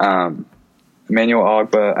 Emmanuel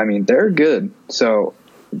Ogbah. I mean, they're good. So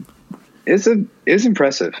it's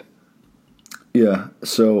impressive. Yeah.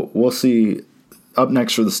 So we'll see. Up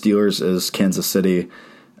next for the Steelers is Kansas City.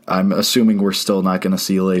 I'm assuming we're still not going to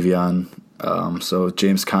see Le'Veon. So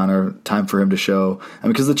James Conner, time for him to show. I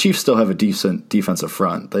mean, because the Chiefs still have a decent defensive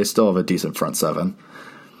front. They still have a decent front seven.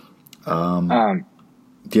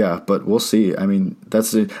 Yeah, but we'll see. I mean,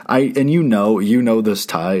 that's it. You know this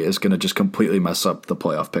tie is going to just completely mess up the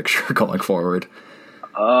playoff picture going forward.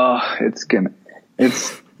 It's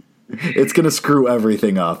gonna screw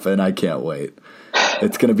everything up, and I can't wait.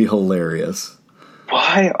 It's gonna be hilarious.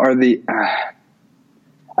 Why are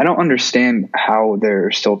I don't understand how there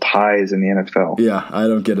are still ties in the NFL. Yeah, I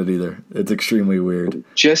don't get it either. It's extremely weird.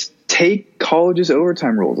 Just take college's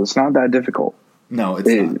overtime rules. It's not that difficult. No, it's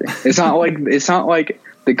not. It's not like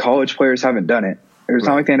the college players haven't done it. It's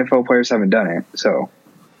not like the NFL players haven't done it. So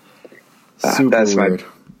that's weird.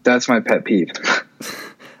 That's my pet peeve.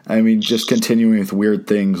 I mean, just continuing with weird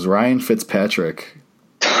things. Ryan Fitzpatrick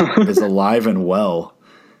is alive and well.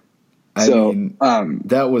 I mean,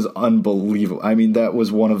 that was unbelievable. I mean, that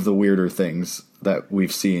was one of the weirder things that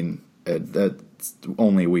we've seen at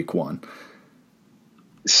only week 1.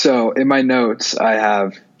 So in my notes, I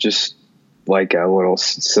have just like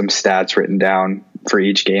some stats written down for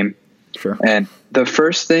each game. Sure. And the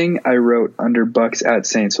first thing I wrote under Bucks at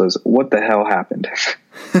Saints was, what the hell happened?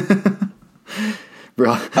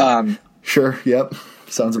 Bro. Sure. Yep.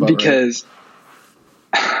 Sounds about right.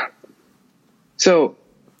 So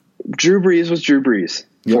Drew Brees was Drew Brees.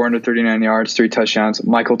 Yep. 439 yards, 3 touchdowns.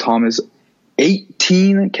 Michael Thomas,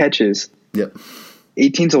 18 catches. Yep.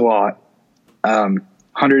 18's a lot.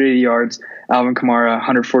 180 yards. Alvin Kamara,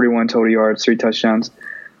 141 total yards, 3 touchdowns.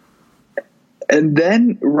 And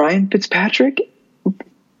then Ryan Fitzpatrick,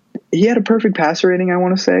 he had a perfect passer rating, I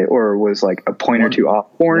want to say, or was like a point or two off.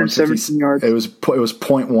 417 yards. It was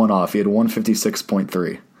 0.1 off. He had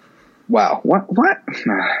 156.3. Wow. What?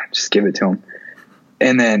 Just give it to him.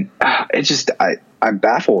 And then I'm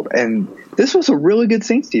baffled. And this was a really good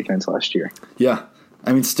Saints defense last year. Yeah.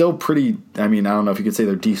 I mean, still pretty. I mean, I don't know if you could say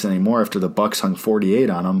they're decent anymore after the Bucks hung 48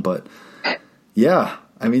 on them, but yeah.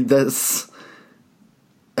 I mean, that's.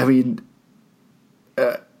 I mean,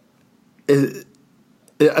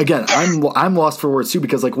 again, I'm lost for words too,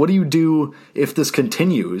 because like, what do you do if this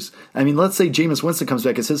continues? I mean, let's say Jameis Winston comes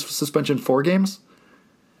back. Is his suspension 4 games?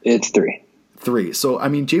 It's 3. 3. So I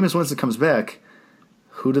mean, Jameis Winston comes back.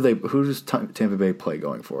 Who does Tampa Bay play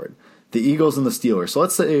going forward? The Eagles and the Steelers. So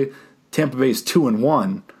let's say Tampa Bay's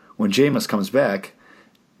 2-1 when Jameis comes back.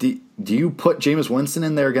 Do you put Jameis Winston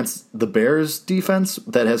in there against the Bears defense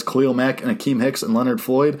that has Khalil Mack and Akeem Hicks and Leonard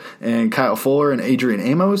Floyd and Kyle Fuller and Adrian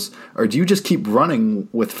Amos? Or do you just keep running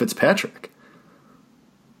with Fitzpatrick?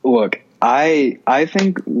 Look, I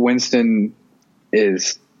think Winston's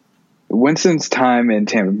time in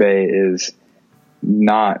Tampa Bay is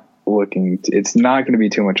not it's not going to be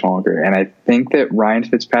too much longer. And I think that Ryan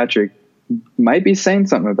Fitzpatrick might be saying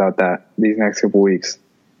something about that these next couple weeks.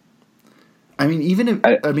 I mean, even if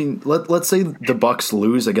let's say the Bucks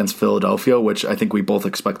lose against Philadelphia, which I think we both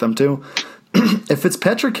expect them to. If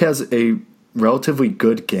Fitzpatrick has a relatively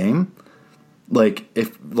good game,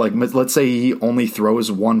 let's say he only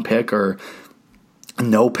throws 1 pick or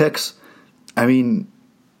no picks, I mean,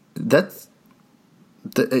 do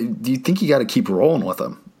you think you got to keep rolling with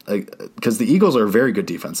him? Because the Eagles are a very good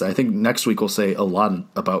defense. I think next week we'll say a lot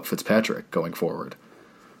about Fitzpatrick going forward.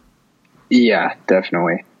 Yeah,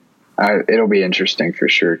 definitely. It'll be interesting for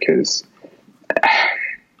sure, because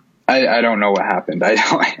I don't know what happened. I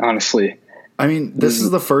honestly. I mean, this is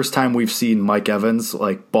the first time we've seen Mike Evans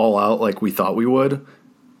ball out like we thought we would,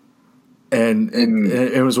 and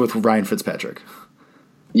it was with Ryan Fitzpatrick.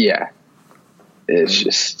 Yeah, it's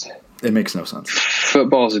just it makes no sense.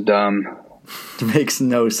 Football's dumb. It makes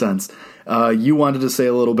no sense. You wanted to say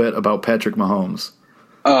a little bit about Patrick Mahomes.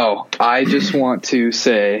 Oh, I just want to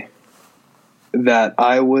say that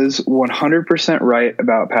I was 100% right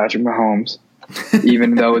about Patrick Mahomes,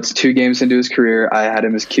 even though it's 2 games into his career. I had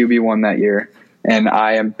him as QB1 that year, and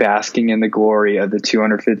I am basking in the glory of the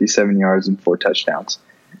 257 yards and 4 touchdowns.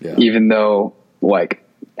 Yeah. Even though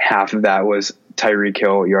half of that was Tyreek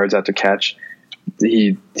Hill yards after catch,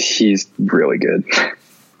 he's really good.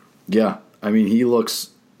 Yeah, I mean, he looks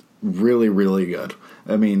really, really good.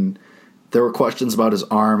 I mean, there were questions about his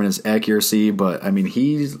arm and his accuracy, but I mean,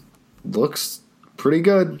 he looks pretty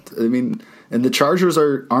good. I mean, and the Chargers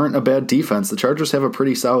aren't a bad defense. The Chargers have a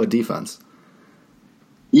pretty solid defense.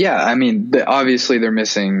 Yeah, I mean, obviously they're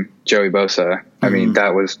missing Joey Bosa. I mean,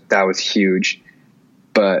 that was huge,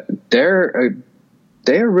 but they're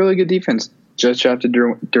a really good defense. Just drafted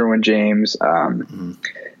Derwin James.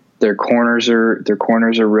 Their corners are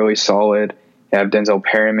really solid. They have Denzel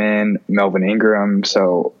Perryman, Melvin Ingram.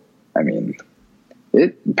 So, I mean,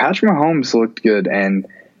 Patrick Mahomes looked good, and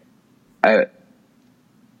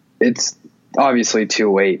It's obviously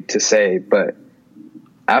too late to say, but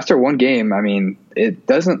after one game, I mean, it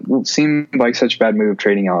doesn't seem like such a bad move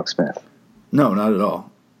trading Alex Smith. No, not at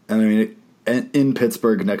all. And I mean, in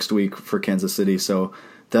Pittsburgh next week for Kansas City, so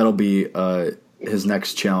that'll be his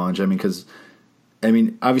next challenge. I mean, because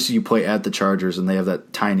obviously you play at the Chargers, and they have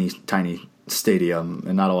that tiny stadium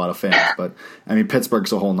and not a lot of fans. But I mean,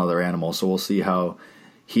 Pittsburgh's a whole nother animal, so we'll see how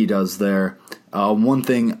he does there. One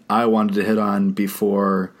thing I wanted to hit on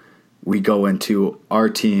before we go into our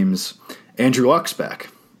teams, Andrew Luck's back.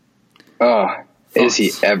 Oh, is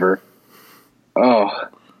he ever? Oh,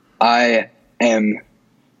 I am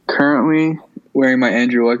currently wearing my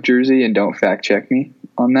Andrew Luck jersey, and don't fact check me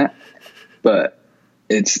on that, but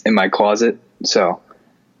it's in my closet, so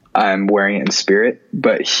I'm wearing it in spirit.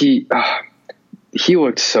 But he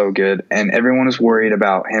looked so good, and everyone was worried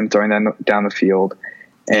about him throwing down the field,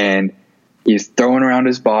 and he's throwing around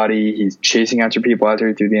his body. He's chasing after people after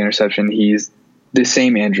he threw the interception. He's the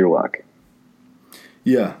same Andrew Luck.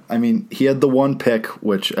 Yeah, I mean, he had the one pick,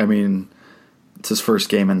 which, I mean, it's his first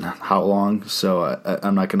game in how long, so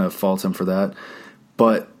I'm not going to fault him for that.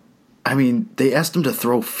 But, I mean, they asked him to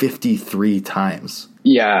throw 53 times.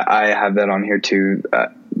 Yeah, I have that on here too.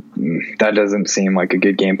 That doesn't seem like a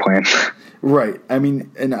good game plan. Right. I mean,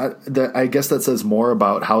 and I guess that says more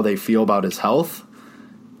about how they feel about his health.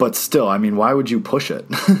 But still, I mean, why would you push it?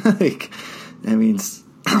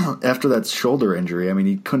 After that shoulder injury, I mean,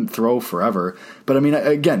 he couldn't throw forever. But, I mean,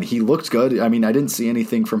 again, he looked good. I mean, I didn't see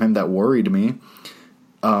anything from him that worried me.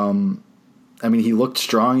 I mean, he looked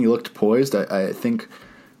strong. He looked poised. I think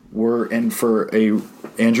we're in for a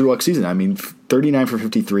Andrew Luck season. I mean, 39 for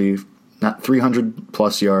 53, not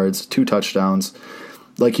 300-plus yards, 2 touchdowns.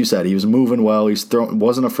 Like you said, he was moving well.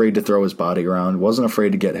 Wasn't afraid to throw his body around, wasn't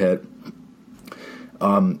afraid to get hit.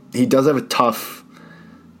 He does have a tough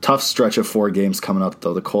stretch of 4 games coming up,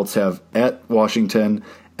 though. The Colts have at Washington,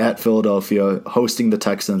 at Philadelphia, hosting the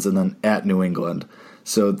Texans, and then at New England.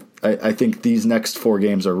 So I think these next 4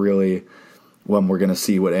 games are really when we're going to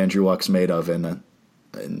see what Andrew Luck's made of and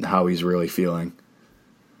how he's really feeling.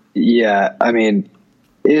 Yeah, I mean,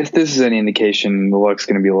 if this is any indication, the Luck's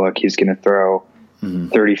going to be Luck. He's going to throw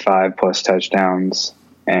 35-plus touchdowns,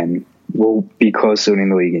 and we'll be close to winning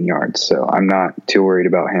the league in yards. So I'm not too worried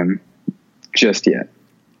about him just yet.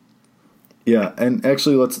 Yeah, and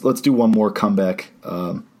actually, let's do one more comeback.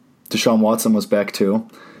 Deshaun Watson was back too.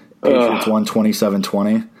 Patriots won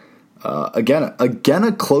 27-20. Again,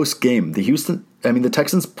 a close game. The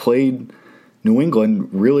Texans played New England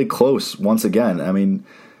really close once again. I mean,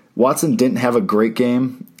 Watson didn't have a great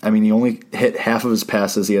game. I mean, he only hit half of his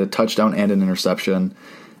passes. He had a touchdown and an interception.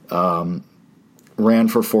 Ran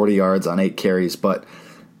for 40 yards on 8 carries, but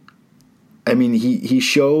I mean, he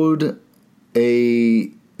showed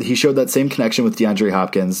that same connection with DeAndre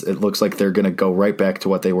Hopkins. It looks like they're going to go right back to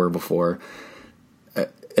what they were before.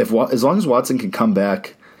 As long as Watson can come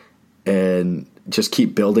back and just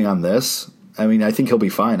keep building on this, I mean, I think he'll be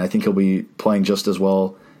fine. I think he'll be playing just as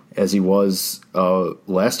well as he was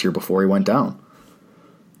last year before he went down.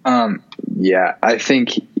 Yeah, I think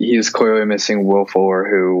he's clearly missing Will Fuller,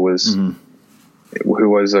 who was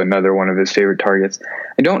another one of his favorite targets.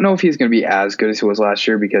 I don't know if he's going to be as good as he was last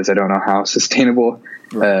year because I don't know how sustainable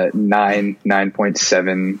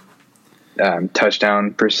 9.7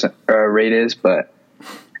 touchdown rate is, but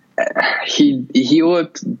he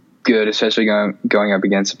looked good, especially going up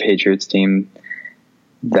against a Patriots team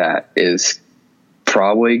that is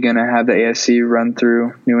probably going to have the AFC run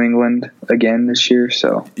through New England again this year.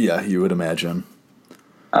 So yeah, you would imagine.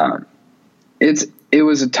 It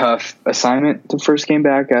was a tough assignment the first game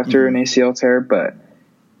back after an ACL tear, but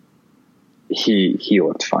he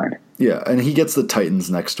looked fine. Yeah, and he gets the Titans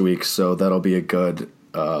next week, so that'll be a good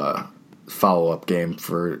follow-up game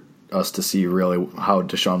for us to see really how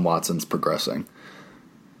Deshaun Watson's progressing.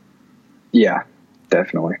 Yeah,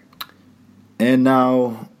 definitely. And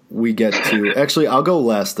now we get to – actually, I'll go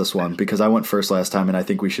last this one because I went first last time, and I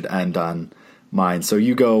think we should end on mine. So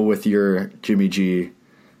you go with your Jimmy G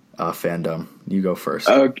fandom. You go first.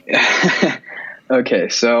 Okay,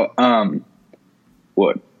 so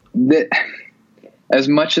look, as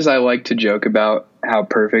much as I like to joke about how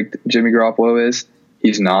perfect Jimmy Garoppolo is,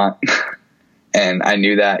 he's not. And I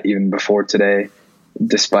knew that even before today,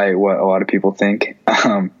 despite what a lot of people think.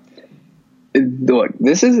 Look,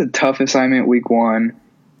 this is a tough assignment week 1.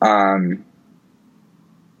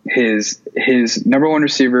 His number 1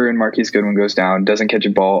 receiver in Marquise Goodwin goes down, doesn't catch a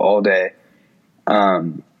ball all day.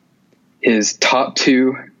 His top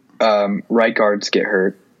 2 right guards get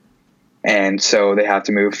hurt, and so they have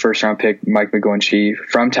to move first-round pick Mike McGlinchey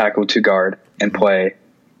from tackle to guard and play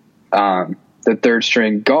the third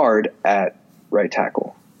string guard at right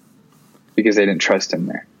tackle because they didn't trust him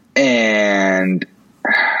there. And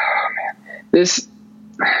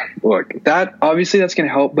that obviously that's going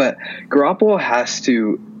to help, but Garoppolo has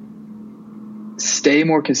to stay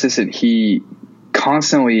more consistent. He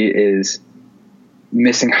constantly is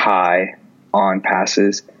missing high on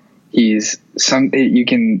passes.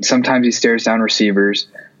 Sometimes he stares down receivers.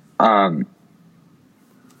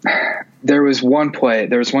 There was one throw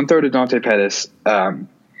to Dante Pettis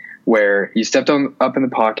where he stepped up in the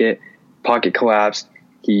pocket collapsed.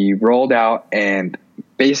 He rolled out and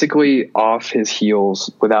basically off his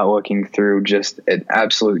heels without looking through just an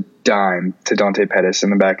absolute dime to Dante Pettis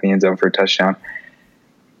in the back of the end zone for a touchdown.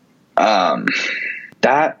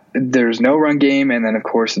 That there's no run game. And then of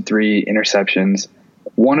course the 3 interceptions,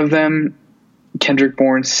 one of them, Kendrick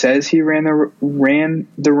Bourne says he ran the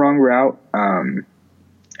wrong route.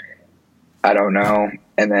 I don't know.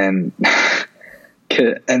 And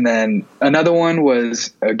then another one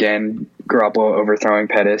was again Garoppolo overthrowing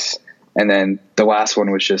Pettis, and then the last one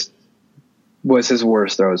was his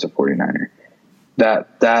worst throw as a 49er.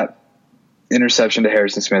 That interception to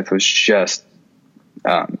Harrison Smith was just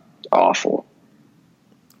awful.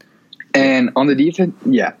 And on the defense,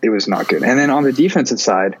 it was not good. And then on the defensive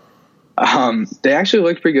side, they actually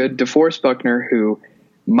looked pretty good. DeForest Buckner, who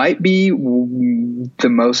might be the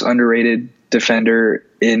most underrated defender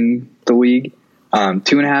in the league,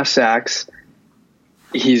 2.5 sacks.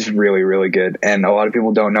 He's really, really good. And a lot of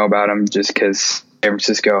people don't know about him just because San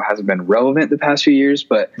Francisco hasn't been relevant the past few years.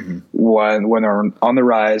 But when they're on the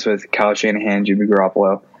rise with Kyle Shanahan, Jimmy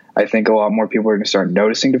Garoppolo, I think a lot more people are going to start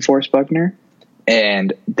noticing DeForest Buckner.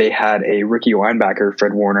 And they had a rookie linebacker,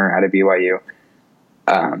 Fred Warner, out of BYU,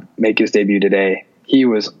 make his debut today. He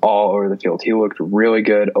was all over the field. He looked really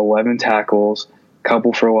good. 11 tackles,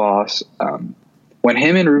 couple for loss. When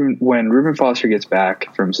Reuben Foster gets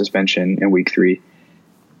back from suspension in week 3,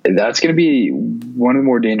 that's going to be one of the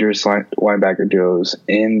more dangerous linebacker duos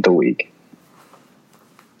in the league.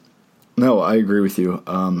 No, I agree with you.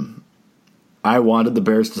 I wanted the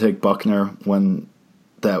Bears to take Buckner when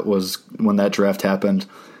that draft happened.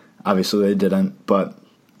 Obviously they didn't, but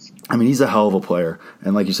I mean, he's a hell of a player.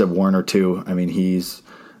 And like you said, Warner too. I mean, he's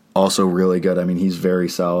also really good. I mean, he's very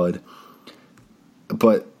solid.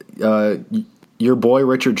 But your boy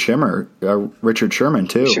Richard Sherman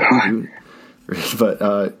too. Sure.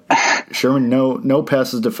 But Sherman, no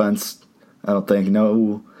passes defense. I don't think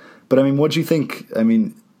no. But I mean, what'd you think? I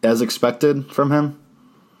mean, as expected from him.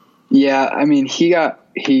 Yeah, I mean, he got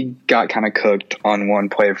kind of cooked on one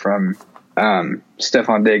play from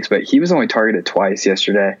Stephon Diggs, but he was only targeted twice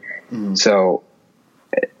yesterday. So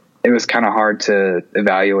it was kind of hard to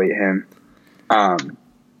evaluate him.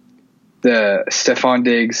 The Stephon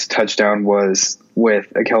Diggs touchdown was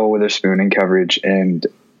with Ahkello Witherspoon in coverage, and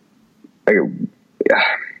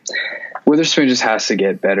Witherspoon just has to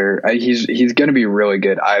get better. He's going to be really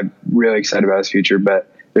good. I'm really excited about his future, but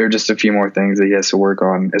there are just a few more things that he has to work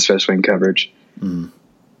on, especially in coverage. And,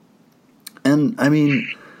 I mean,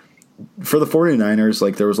 for the 49ers,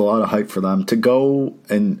 like, there was a lot of hype for them. To go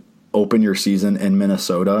and open your season in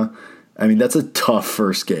Minnesota, I mean, that's a tough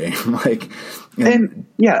first game. And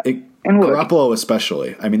look, Garoppolo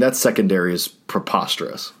especially. I mean, that secondary is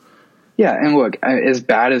preposterous. Yeah, and look, as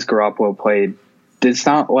bad as Garoppolo played, it's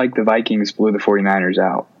not like the Vikings blew the 49ers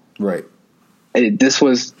out. Right. This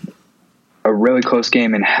was a really close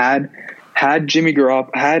game, and had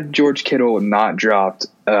George Kittle not dropped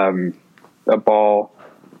a ball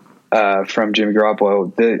from Jimmy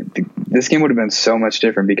Garoppolo, this game would have been so much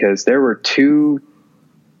different because there were 2,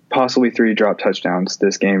 possibly 3 drop touchdowns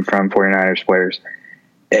this game from 49ers players.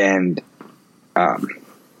 And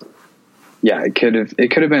it could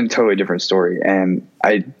have been a totally different story. And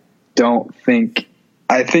I think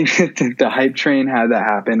that the hype train had that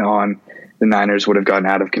happen on the Niners would have gotten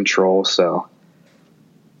out of control. So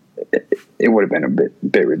it would have been a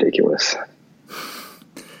bit ridiculous.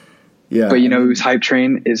 Yeah. But you know whose hype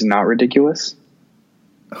train is not ridiculous?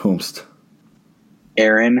 Whomst?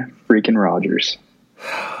 Aaron freaking Rodgers.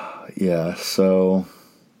 Yeah. So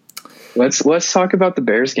let's talk about the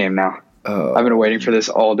Bears game now. I've been waiting for this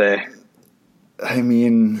all day. I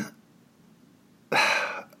mean,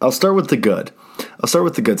 I'll start with the good. I'll start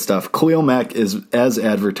with the good stuff. Khalil Mack is as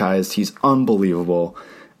advertised. He's unbelievable.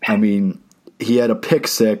 I mean, he had a pick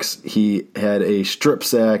 6. He had a strip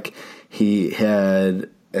sack. He had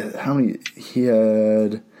how many? He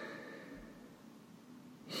had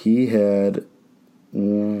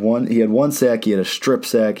one. He had one sack. He had a strip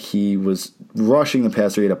sack. He was rushing the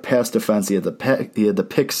passer. He had a pass defense. He had the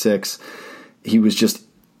pick 6. He was just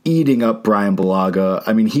eating up Brian Bulaga.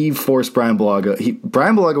 I mean, he forced Brian Bulaga.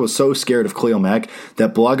 Brian Bulaga was so scared of Khalil Mack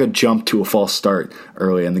that Bulaga jumped to a false start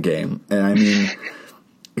early in the game. And I mean,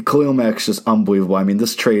 Khalil Mack's just unbelievable. I mean,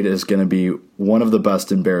 this trade is going to be one of the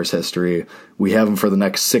best in Bears history. We have him for the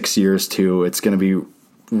next 6 years, too. It's going to be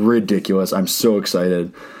ridiculous. I'm so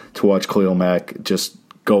excited to watch Khalil Mack just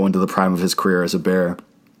go into the prime of his career as a Bear.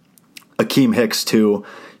 Akeem Hicks, too.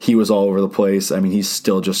 He was all over the place. I mean, he's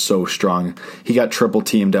still just so strong. He got triple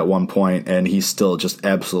teamed at one point, and he still just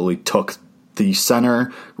absolutely took the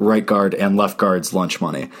center, right guard, and left guard's lunch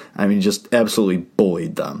money. I mean, just absolutely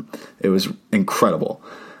bullied them. It was incredible.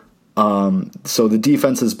 So the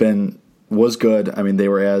defense was good. I mean, they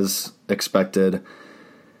were as expected.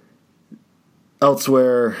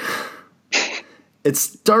 Elsewhere, it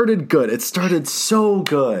started good. It started so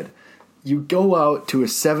good. You go out to a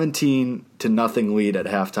 17-0 lead at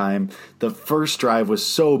halftime. The first drive was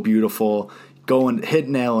so beautiful.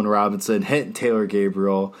 Hitting Allen Robinson, hitting Taylor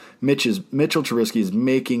Gabriel. Mitchell Trubisky is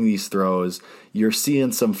making these throws. You're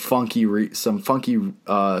seeing some funky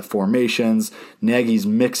formations. Nagy's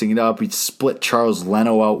mixing it up. He split Charles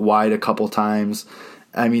Leno out wide a couple times.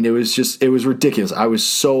 I mean, it was ridiculous. I was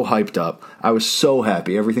so hyped up. I was so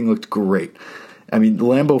happy. Everything looked great. I mean,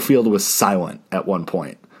 Lambeau Field was silent at one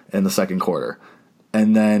point in the second quarter.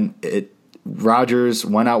 And then Rodgers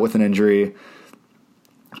went out with an injury,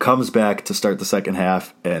 comes back to start the second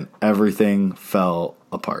half, and everything fell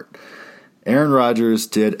apart. Aaron Rodgers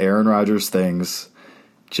did Aaron Rodgers things,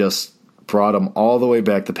 just brought them all the way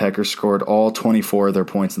back. The Packers scored all 24 of their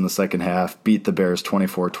points in the second half, beat the Bears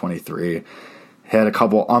 24-23, had a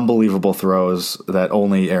couple unbelievable throws that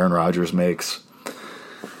only Aaron Rodgers makes.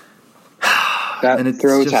 That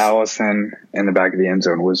throw to Allison in the back of the end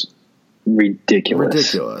zone was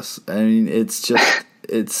ridiculous. I mean, it's just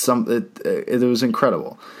it was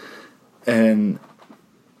incredible. And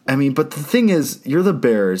I mean, but the thing is, you're the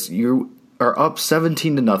Bears. You are up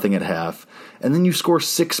 17-0 at half, and then you score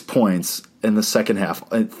 6 points in the second half.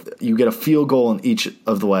 You get a field goal in each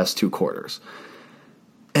of the last 2 quarters.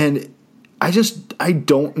 And I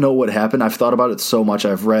don't know what happened. I've thought about it so much.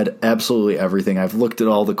 I've read absolutely everything. I've looked at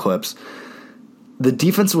all the clips. The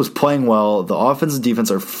defense was playing well. The offense and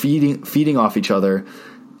defense are feeding off each other.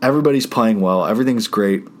 Everybody's playing well. Everything's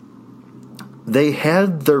great. They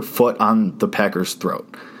had their foot on the Packers'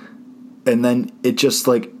 throat. And then it just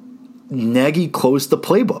Nagy closed the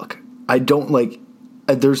playbook.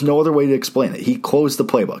 There's no other way to explain it. He closed the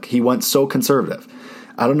playbook. He went so conservative.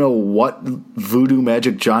 I don't know what voodoo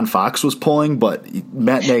magic John Fox was pulling, but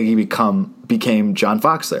Matt Nagy became John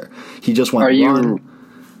Fox there. He just went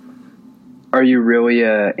Are you really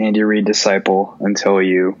a Andy Reid disciple until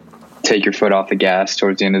you take your foot off the gas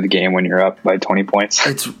towards the end of the game when you're up by 20 points?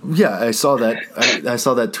 I saw that. I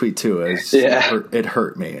saw that tweet too. It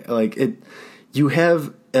hurt me. You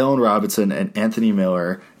have Allen Robinson and Anthony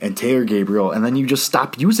Miller and Taylor Gabriel, and then you just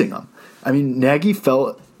stop using them. I mean, Nagy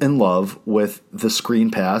fell in love with the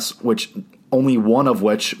screen pass, which only one of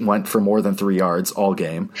which went for more than 3 yards all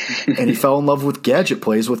game, and he fell in love with gadget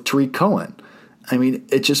plays with Tariq Cohen. I mean,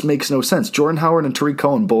 it just makes no sense. Jordan Howard and Tariq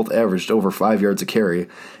Cohen both averaged over 5 yards a carry,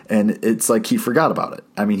 and it's like he forgot about it.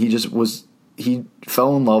 I mean, he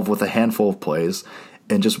fell in love with a handful of plays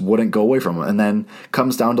and just wouldn't go away from them. And then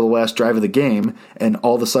comes down to the last drive of the game, and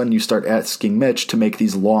all of a sudden you start asking Mitch to make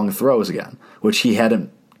these long throws again, which he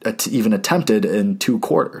hadn't even attempted in 2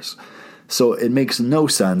 quarters. So it makes no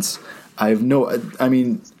sense. I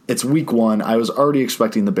mean, it's week 1. I was already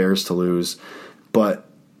expecting the Bears to lose, but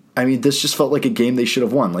I mean, this just felt like a game they should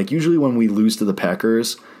have won. Usually when we lose to the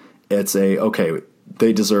Packers, it's okay,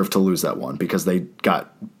 they deserve to lose that one because they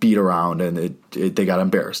got beat around and they got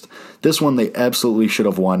embarrassed. This one, they absolutely should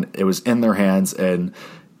have won. It was in their hands, and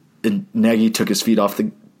Nagy took his foot off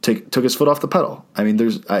the pedal. I mean,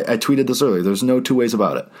 I tweeted this earlier. There's no 2 ways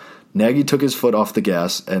about it. Nagy took his foot off the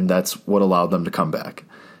gas, and that's what allowed them to come back.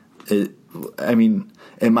 And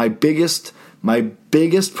my biggest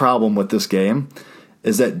problem with this game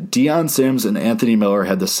is that Deion Sims and Anthony Miller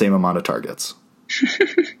had the same amount of targets.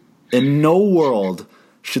 In no world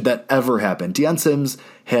should that ever happen. Deion Sims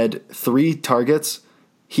had 3 targets.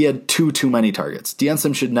 He had 2 too many targets. Deion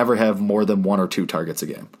Sims should never have more than 1 or 2 targets a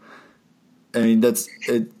game. I mean, that's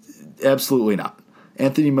absolutely not.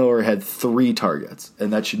 Anthony Miller had 3 targets,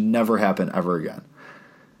 and that should never happen ever again.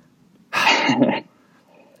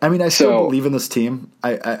 I mean, I still believe in this team.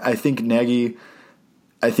 I think Nagy,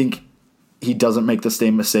 he doesn't make the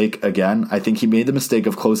same mistake again. I think he made the mistake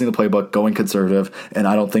of closing the playbook, going conservative, and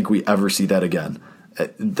I don't think we ever see that again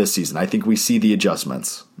this season. I think we see the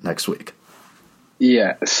adjustments next week.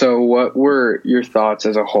 Yeah. So, what were your thoughts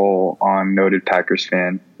as a whole on noted Packers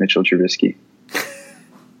fan Mitchell Trubisky?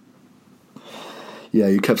 Yeah,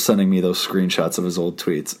 you kept sending me those screenshots of his old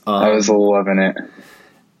tweets. I was loving it.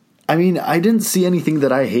 I mean, I didn't see anything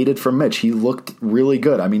that I hated from Mitch. He looked really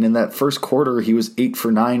good. I mean, in that first quarter, he was 8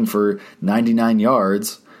 for 9 for 99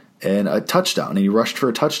 yards and a touchdown. And he rushed for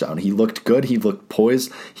a touchdown. He looked good. He looked poised.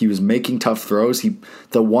 He was making tough throws.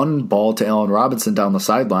 The one ball to Allen Robinson down the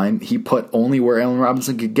sideline, he put only where Allen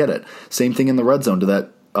Robinson could get it. Same thing in the red zone to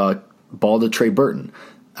that ball to Trey Burton.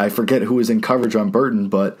 I forget who was in coverage on Burton,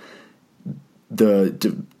 but the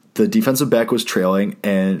defensive back was trailing,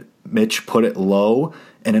 and Mitch put it low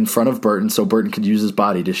and in front of Burton so Burton could use his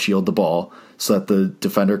body to shield the ball so that the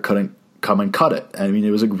defender couldn't come and cut it. I mean,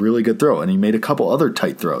 it was a really good throw, and he made a couple other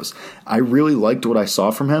tight throws. I really liked what I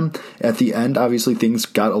saw from him. At the end, obviously, things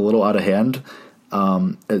got a little out of hand.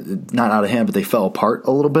 Not out of hand, but they fell apart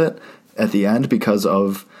a little bit at the end because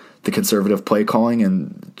of the conservative play calling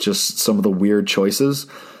and just some of the weird choices.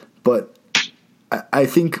 But I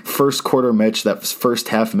think first quarter Mitch, that first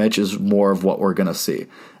half Mitch is more of what we're going to see.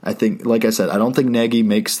 I think, like I said, I don't think Nagy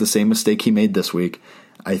makes the same mistake he made this week.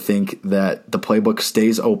 I think that the playbook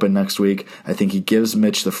stays open next week. I think he gives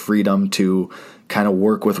Mitch the freedom to kind of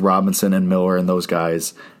work with Robinson and Miller and those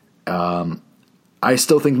guys. I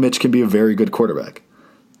still think Mitch can be a very good quarterback.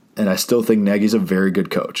 And I still think Nagy's a very good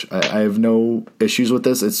coach. I have no issues with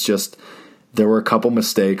this. It's just there were a couple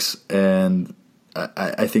mistakes, and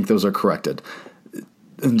I think those are corrected.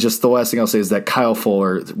 And just the last thing I'll say is that Kyle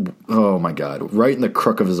Fuller, oh my God, right in the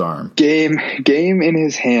crook of his arm. Game in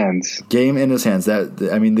his hands. Game in his hands.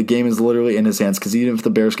 The game is literally in his hands because even if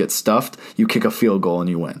the Bears get stuffed, you kick a field goal and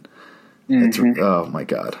you win. Mm-hmm. Oh my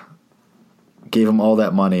God. Gave him all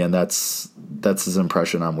that money, and that's his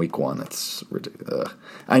impression on week 1. It's ridiculous.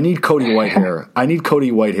 I need Cody Whitehair. I need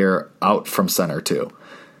Cody Whitehair out from center too.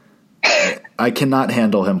 I cannot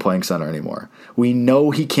handle him playing center anymore. We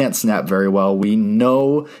know he can't snap very well. We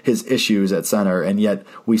know his issues at center, and yet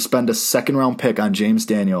we spend a second-round pick on James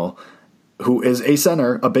Daniel, who is a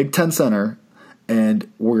center, a Big Ten center,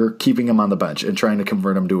 and we're keeping him on the bench and trying to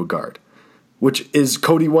convert him to a guard, which is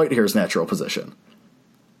Cody Whitehair's natural position.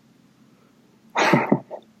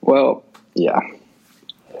 Well, yeah.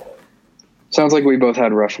 Sounds like we both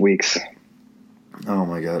had rough weeks. Oh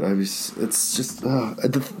my God! It's just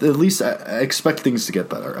at least I expect things to get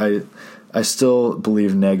better. I still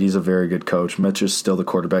believe Nagy's a very good coach. Mitch is still the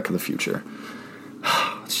quarterback of the future.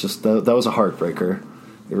 It's just that was a heartbreaker.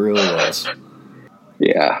 It really was.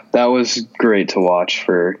 Yeah, that was great to watch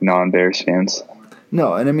for non-Bears fans.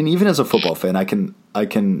 No, and I mean even as a football fan, I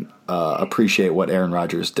can appreciate what Aaron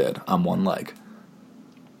Rodgers did on one leg.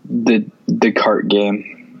 The cart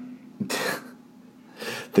game.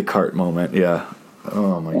 The cart moment, yeah.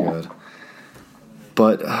 Oh my God.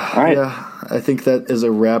 But right. Yeah, I think that is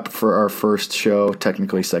a wrap for our first show,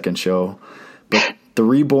 technically second show. But the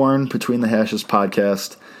Reborn Between the Hashes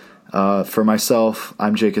podcast. For myself,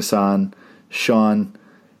 I'm Jake Hassan. Sean,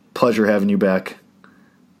 pleasure having you back.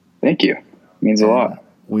 Thank you. Means a lot.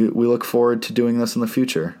 We look forward to doing this in the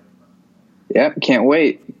future. Yep, can't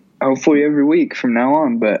wait. Hopefully every week from now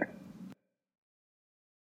on, but